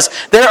was.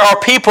 There are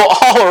people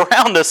all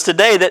around us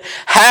today that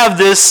have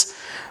this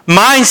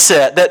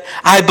mindset that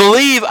I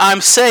believe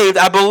I'm saved,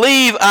 I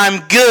believe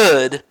I'm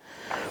good.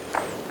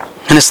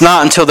 And it's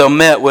not until they're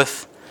met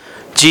with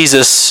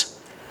Jesus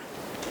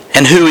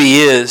and who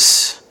He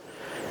is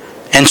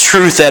and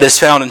truth that is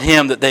found in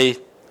Him that they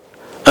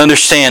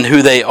understand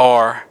who they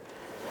are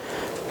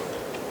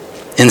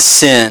in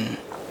sin.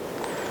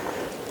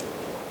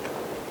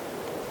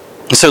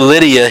 And so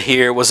Lydia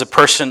here was a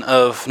person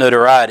of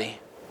notoriety.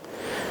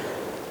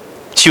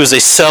 She was a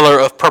seller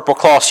of purple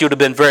cloth. She would have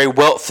been very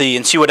wealthy,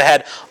 and she would have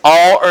had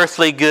all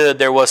earthly good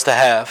there was to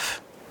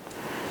have.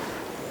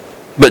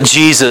 But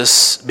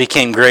Jesus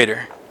became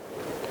greater.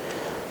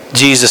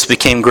 Jesus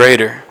became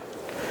greater.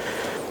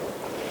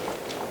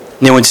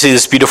 And then we see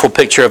this beautiful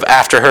picture of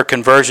after her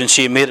conversion,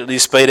 she immediately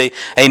displayed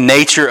a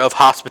nature of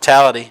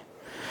hospitality.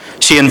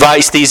 She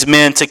invites these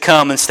men to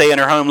come and stay in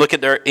her home. Look at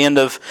the end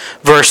of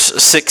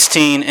verse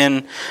 16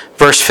 and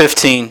verse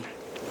 15.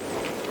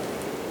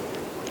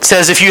 It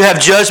says, if you have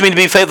judged me to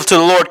be faithful to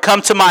the Lord,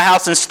 come to my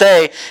house and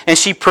stay. And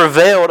she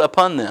prevailed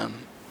upon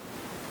them.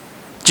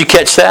 Did you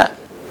catch that?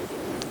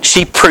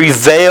 She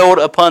prevailed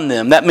upon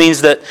them. That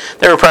means that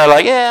they were probably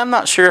like, yeah, I'm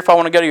not sure if I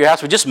want to go to your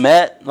house. We just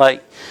met.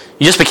 Like,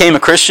 you just became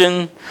a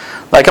Christian.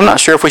 Like, I'm not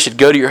sure if we should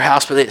go to your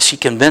house. But she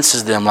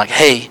convinces them, like,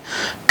 hey,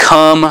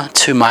 come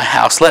to my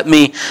house. Let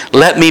me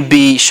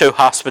show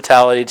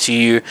hospitality to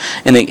you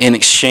in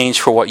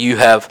exchange for what you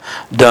have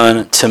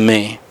done to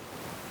me.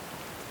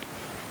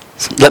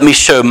 Let me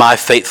show my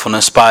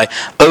faithfulness by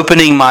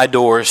opening my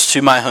doors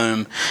to my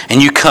home,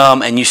 and you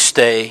come and you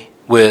stay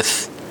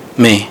with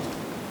me.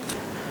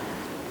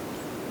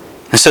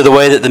 And so the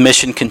way that the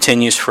mission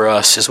continues for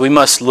us is we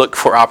must look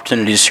for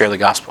opportunities to share the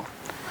gospel.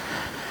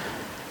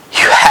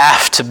 You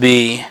have to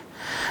be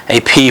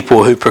a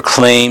people who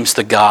proclaims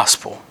the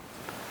gospel.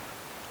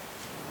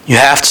 You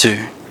have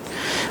to.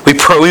 We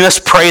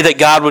must pray that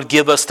God would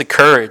give us the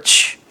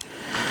courage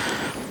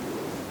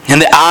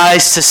and the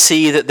eyes to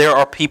see that there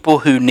are people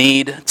who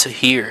need to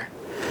hear.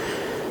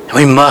 And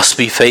we must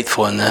be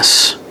faithful in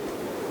this.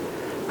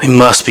 We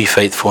must be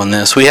faithful in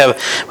this. We have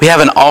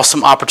an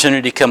awesome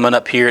opportunity coming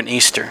up here in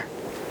Easter.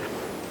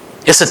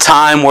 It's a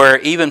time where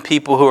even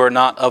people who are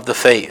not of the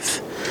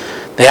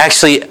faith, they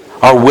actually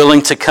are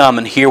willing to come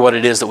and hear what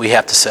it is that we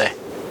have to say.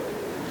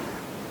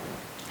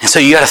 And so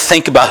you got to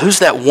think about, who's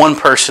that one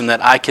person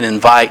that I can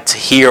invite to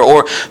hear,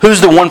 or who's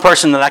the one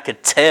person that I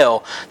could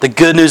tell the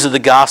good news of the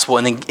gospel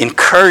and then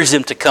encourage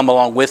them to come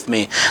along with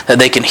me, that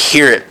they can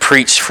hear it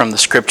preached from the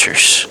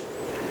Scriptures.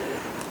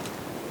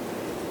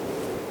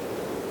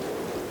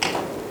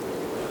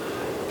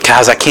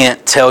 Guys, I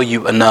can't tell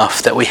you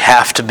enough that we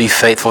have to be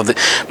faithful. That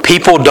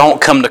people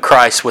don't come to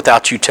Christ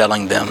without you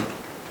telling them.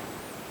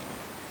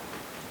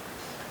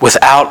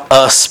 Without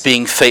us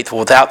being faithful,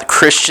 without the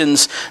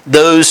Christians,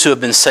 those who have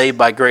been saved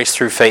by grace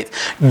through faith,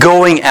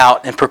 going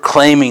out and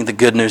proclaiming the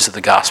good news of the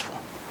gospel.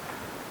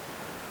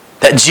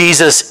 That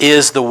Jesus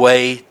is the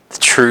way, the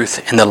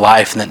truth, and the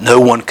life, and that no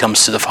one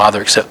comes to the Father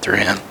except through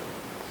Him.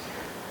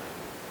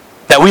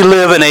 That we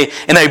live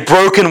in a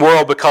broken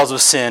world because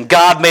of sin.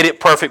 God made it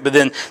perfect, but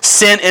then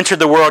sin entered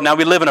the world. Now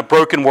we live in a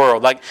broken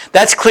world. Like,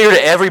 that's clear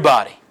to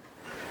everybody.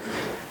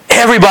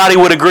 Everybody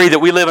would agree that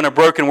we live in a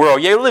broken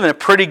world. Yeah, we live in a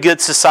pretty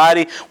good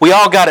society. We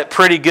all got it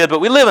pretty good,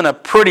 but we live in a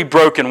pretty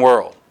broken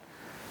world.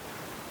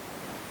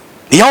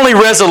 The only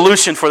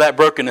resolution for that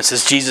brokenness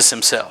is Jesus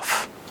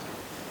Himself.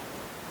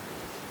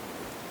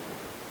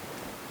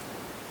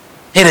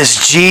 It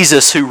is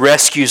Jesus who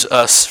rescues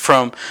us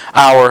from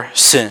our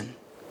sin.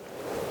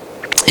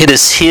 It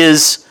is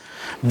His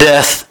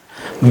death,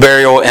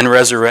 burial, and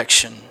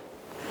resurrection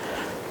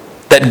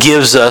that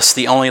gives us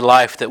the only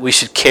life that we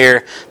should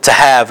care to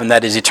have, and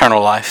that is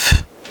eternal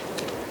life.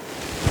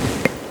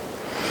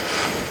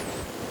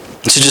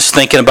 And so just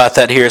thinking about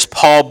that here, as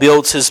Paul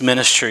builds his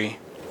ministry,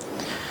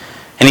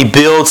 and he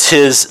builds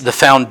the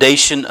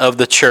foundation of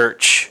the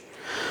church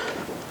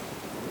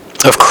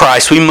of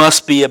Christ, we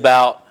must be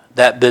about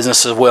that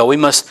business as well. We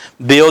must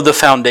build the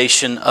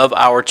foundation of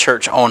our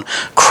church on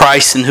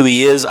Christ and who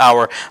He is,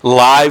 our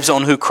lives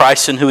on who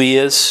Christ and who He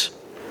is.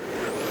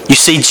 You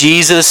see,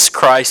 Jesus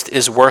Christ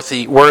is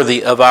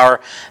worthy of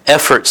our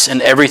efforts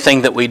in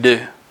everything that we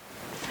do.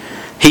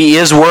 He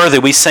is worthy.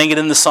 We sang it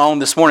in the song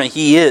this morning.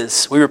 He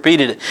is. We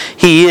repeated it.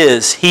 He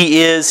is.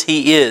 He is.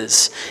 He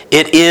is.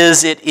 It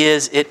is. It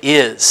is. It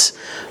is.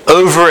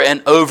 Over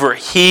and over.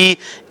 He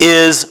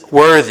is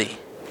worthy.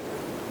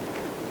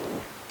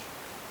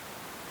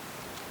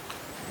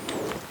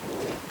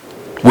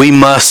 We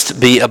must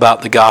be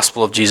about the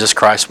gospel of Jesus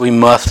Christ. We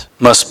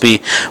must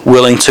be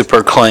willing to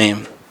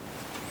proclaim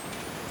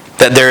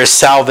that there is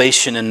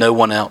salvation in no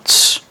one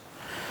else.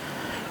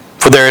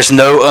 For there is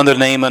no other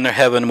name under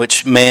heaven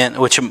which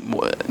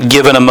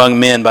given among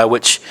men by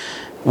which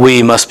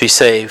we must be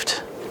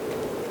saved.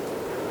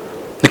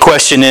 The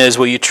question is,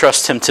 will you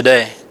trust Him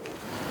today?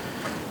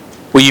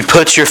 Will you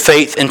put your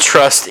faith and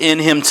trust in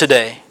Him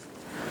today?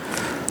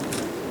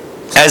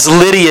 As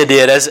Lydia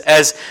did,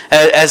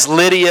 as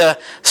Lydia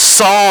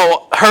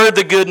heard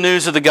the good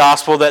news of the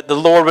gospel, that the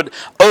Lord would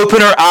open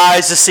her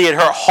eyes to see it,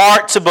 her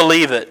heart to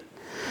believe it.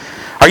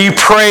 Are you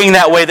praying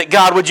that way, that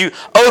God, would you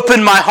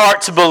open my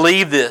heart to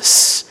believe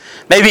this?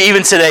 Maybe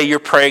even today you're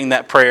praying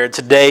that prayer.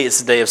 Today is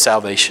the day of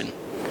salvation.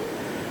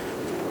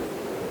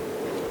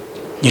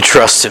 You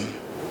trust Him.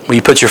 Will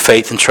you put your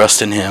faith and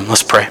trust in Him?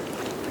 Let's pray.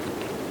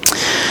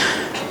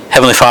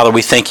 Heavenly Father,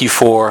 we thank You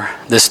for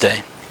this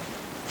day.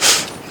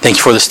 Thank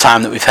You for this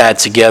time that we've had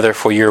together,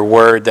 for Your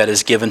word that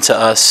is given to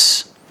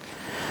us.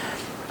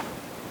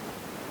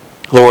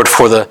 Lord,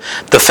 for the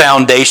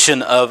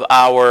foundation of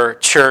our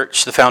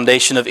church, the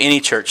foundation of any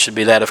church should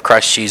be that of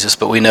Christ Jesus.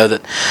 But we know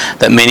that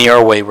many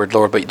are wayward,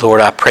 Lord. But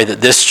Lord, I pray that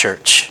this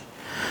church,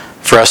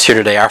 for us here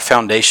today, our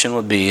foundation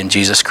would be in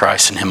Jesus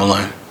Christ and Him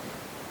alone.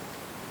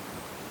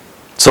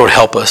 So Lord,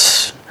 help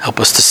us. Help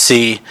us to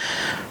see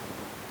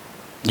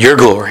Your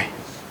glory,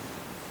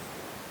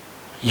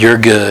 Your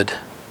good,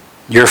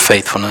 Your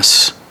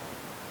faithfulness.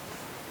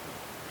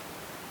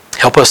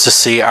 Help us to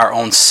see our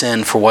own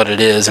sin for what it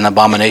is, an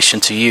abomination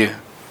to You.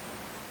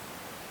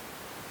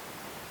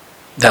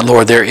 That,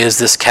 Lord, there is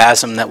this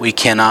chasm that we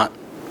cannot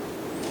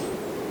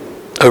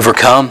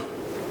overcome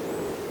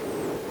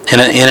in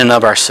and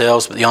of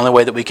ourselves, but the only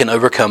way that we can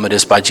overcome it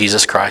is by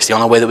Jesus Christ. The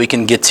only way that we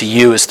can get to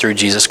you is through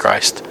Jesus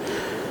Christ.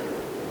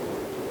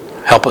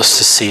 Help us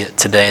to see it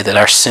today, that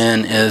our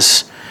sin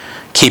is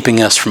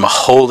keeping us from a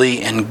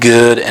holy and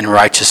good and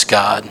righteous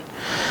God.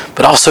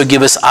 But also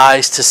give us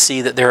eyes to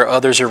see that there are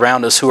others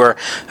around us who are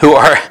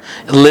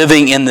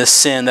living in this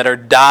sin, that are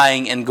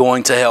dying and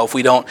going to hell. If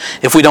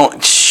we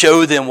don't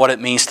show them what it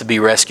means to be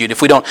rescued,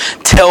 if we don't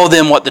tell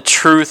them what the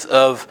truth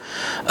of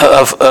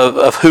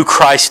who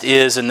Christ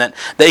is, and that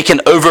they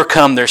can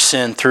overcome their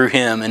sin through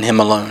Him and Him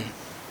alone.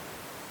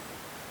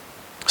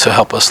 So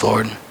help us,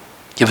 Lord.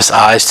 Give us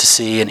eyes to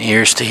see and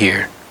ears to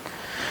hear.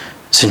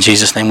 It's in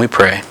Jesus' name we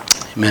pray.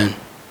 Amen.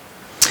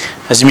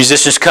 As the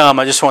musicians come,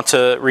 I just want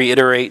to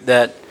reiterate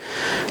that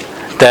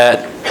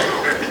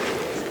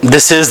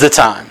this is the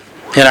time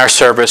in our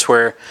service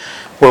where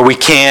we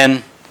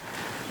can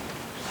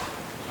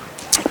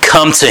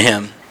come to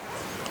Him,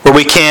 where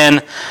we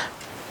can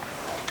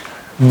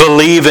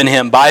believe in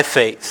Him by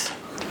faith,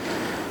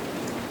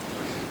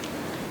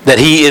 that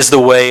He is the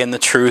way and the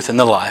truth and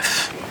the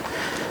life,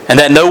 and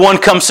that no one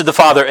comes to the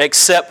Father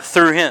except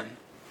through Him.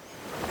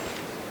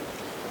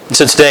 And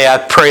so today I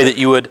pray that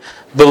you would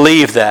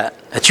believe that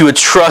you would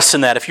trust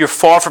in that. If you're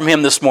far from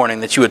Him this morning,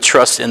 that you would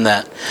trust in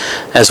that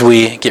as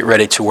we get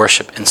ready to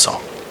worship in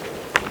song.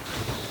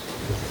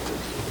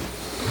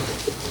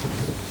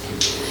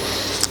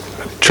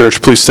 Church,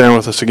 please stand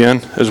with us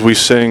again as we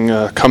sing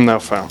Come Thou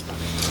Fount.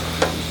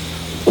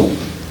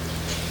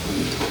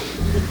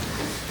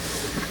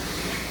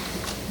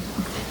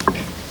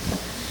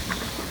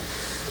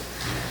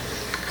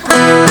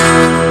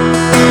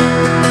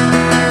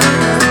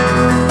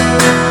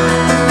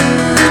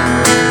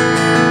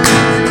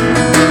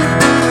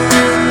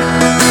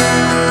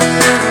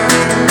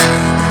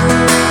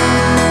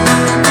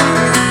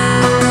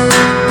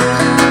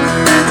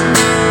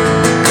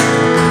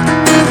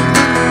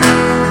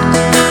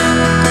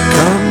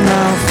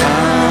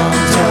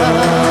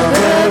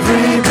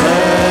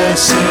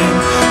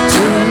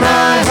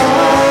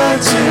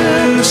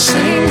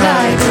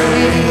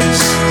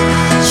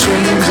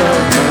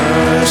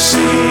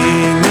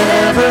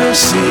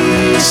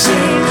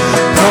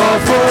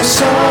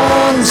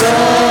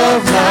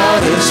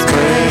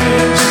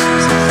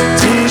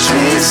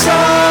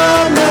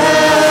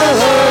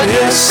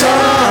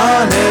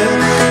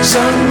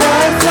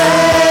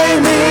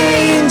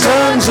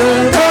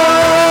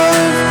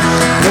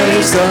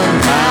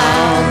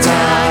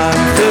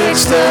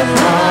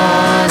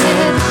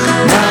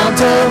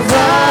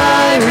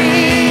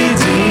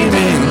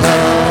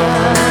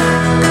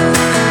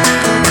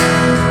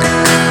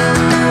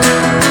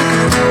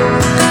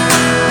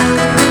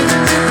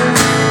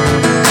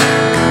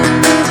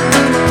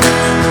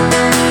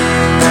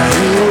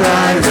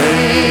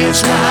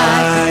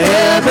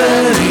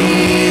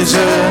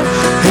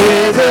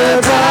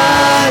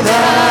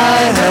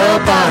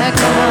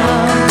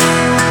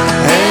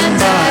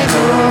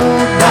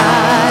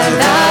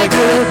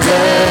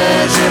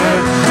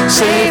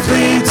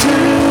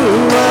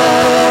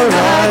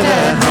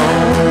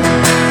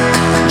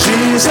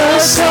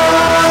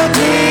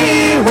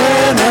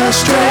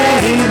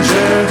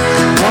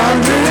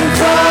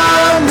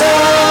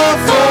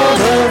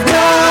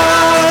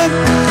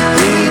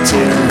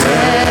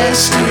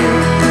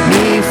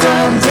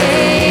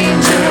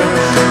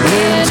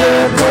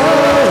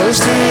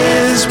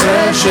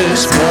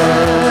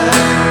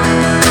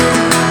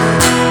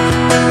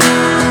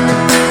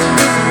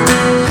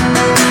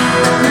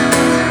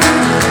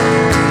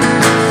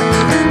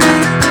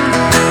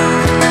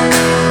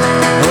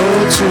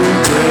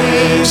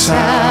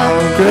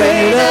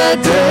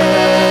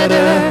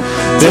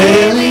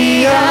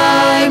 Daily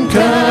I'm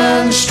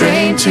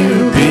constrained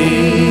to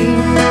be.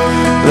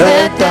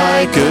 Let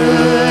thy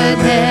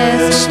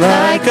goodness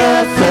like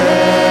a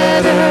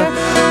fetter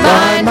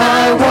bind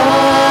my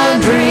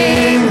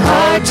wandering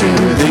heart to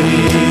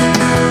thee.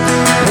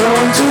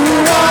 Prone to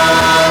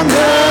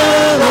wander,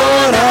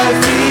 Lord, I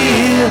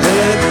feel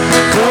it.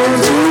 Prone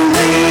to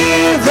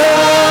leave the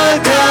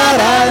God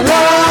I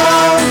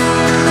love.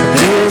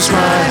 Here's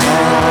my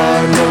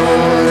heart,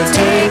 Lord,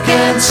 take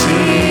and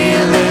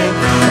seal it.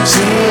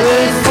 Seal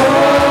it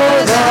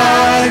for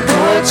thy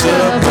courts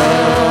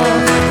above.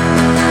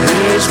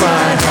 Here's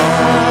my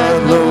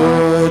heart,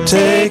 Lord,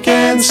 take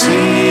and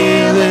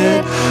seal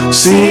it.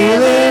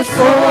 Seal it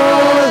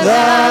for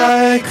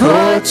thy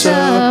courts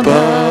above.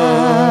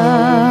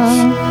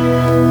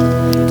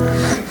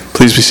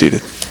 Please be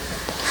seated.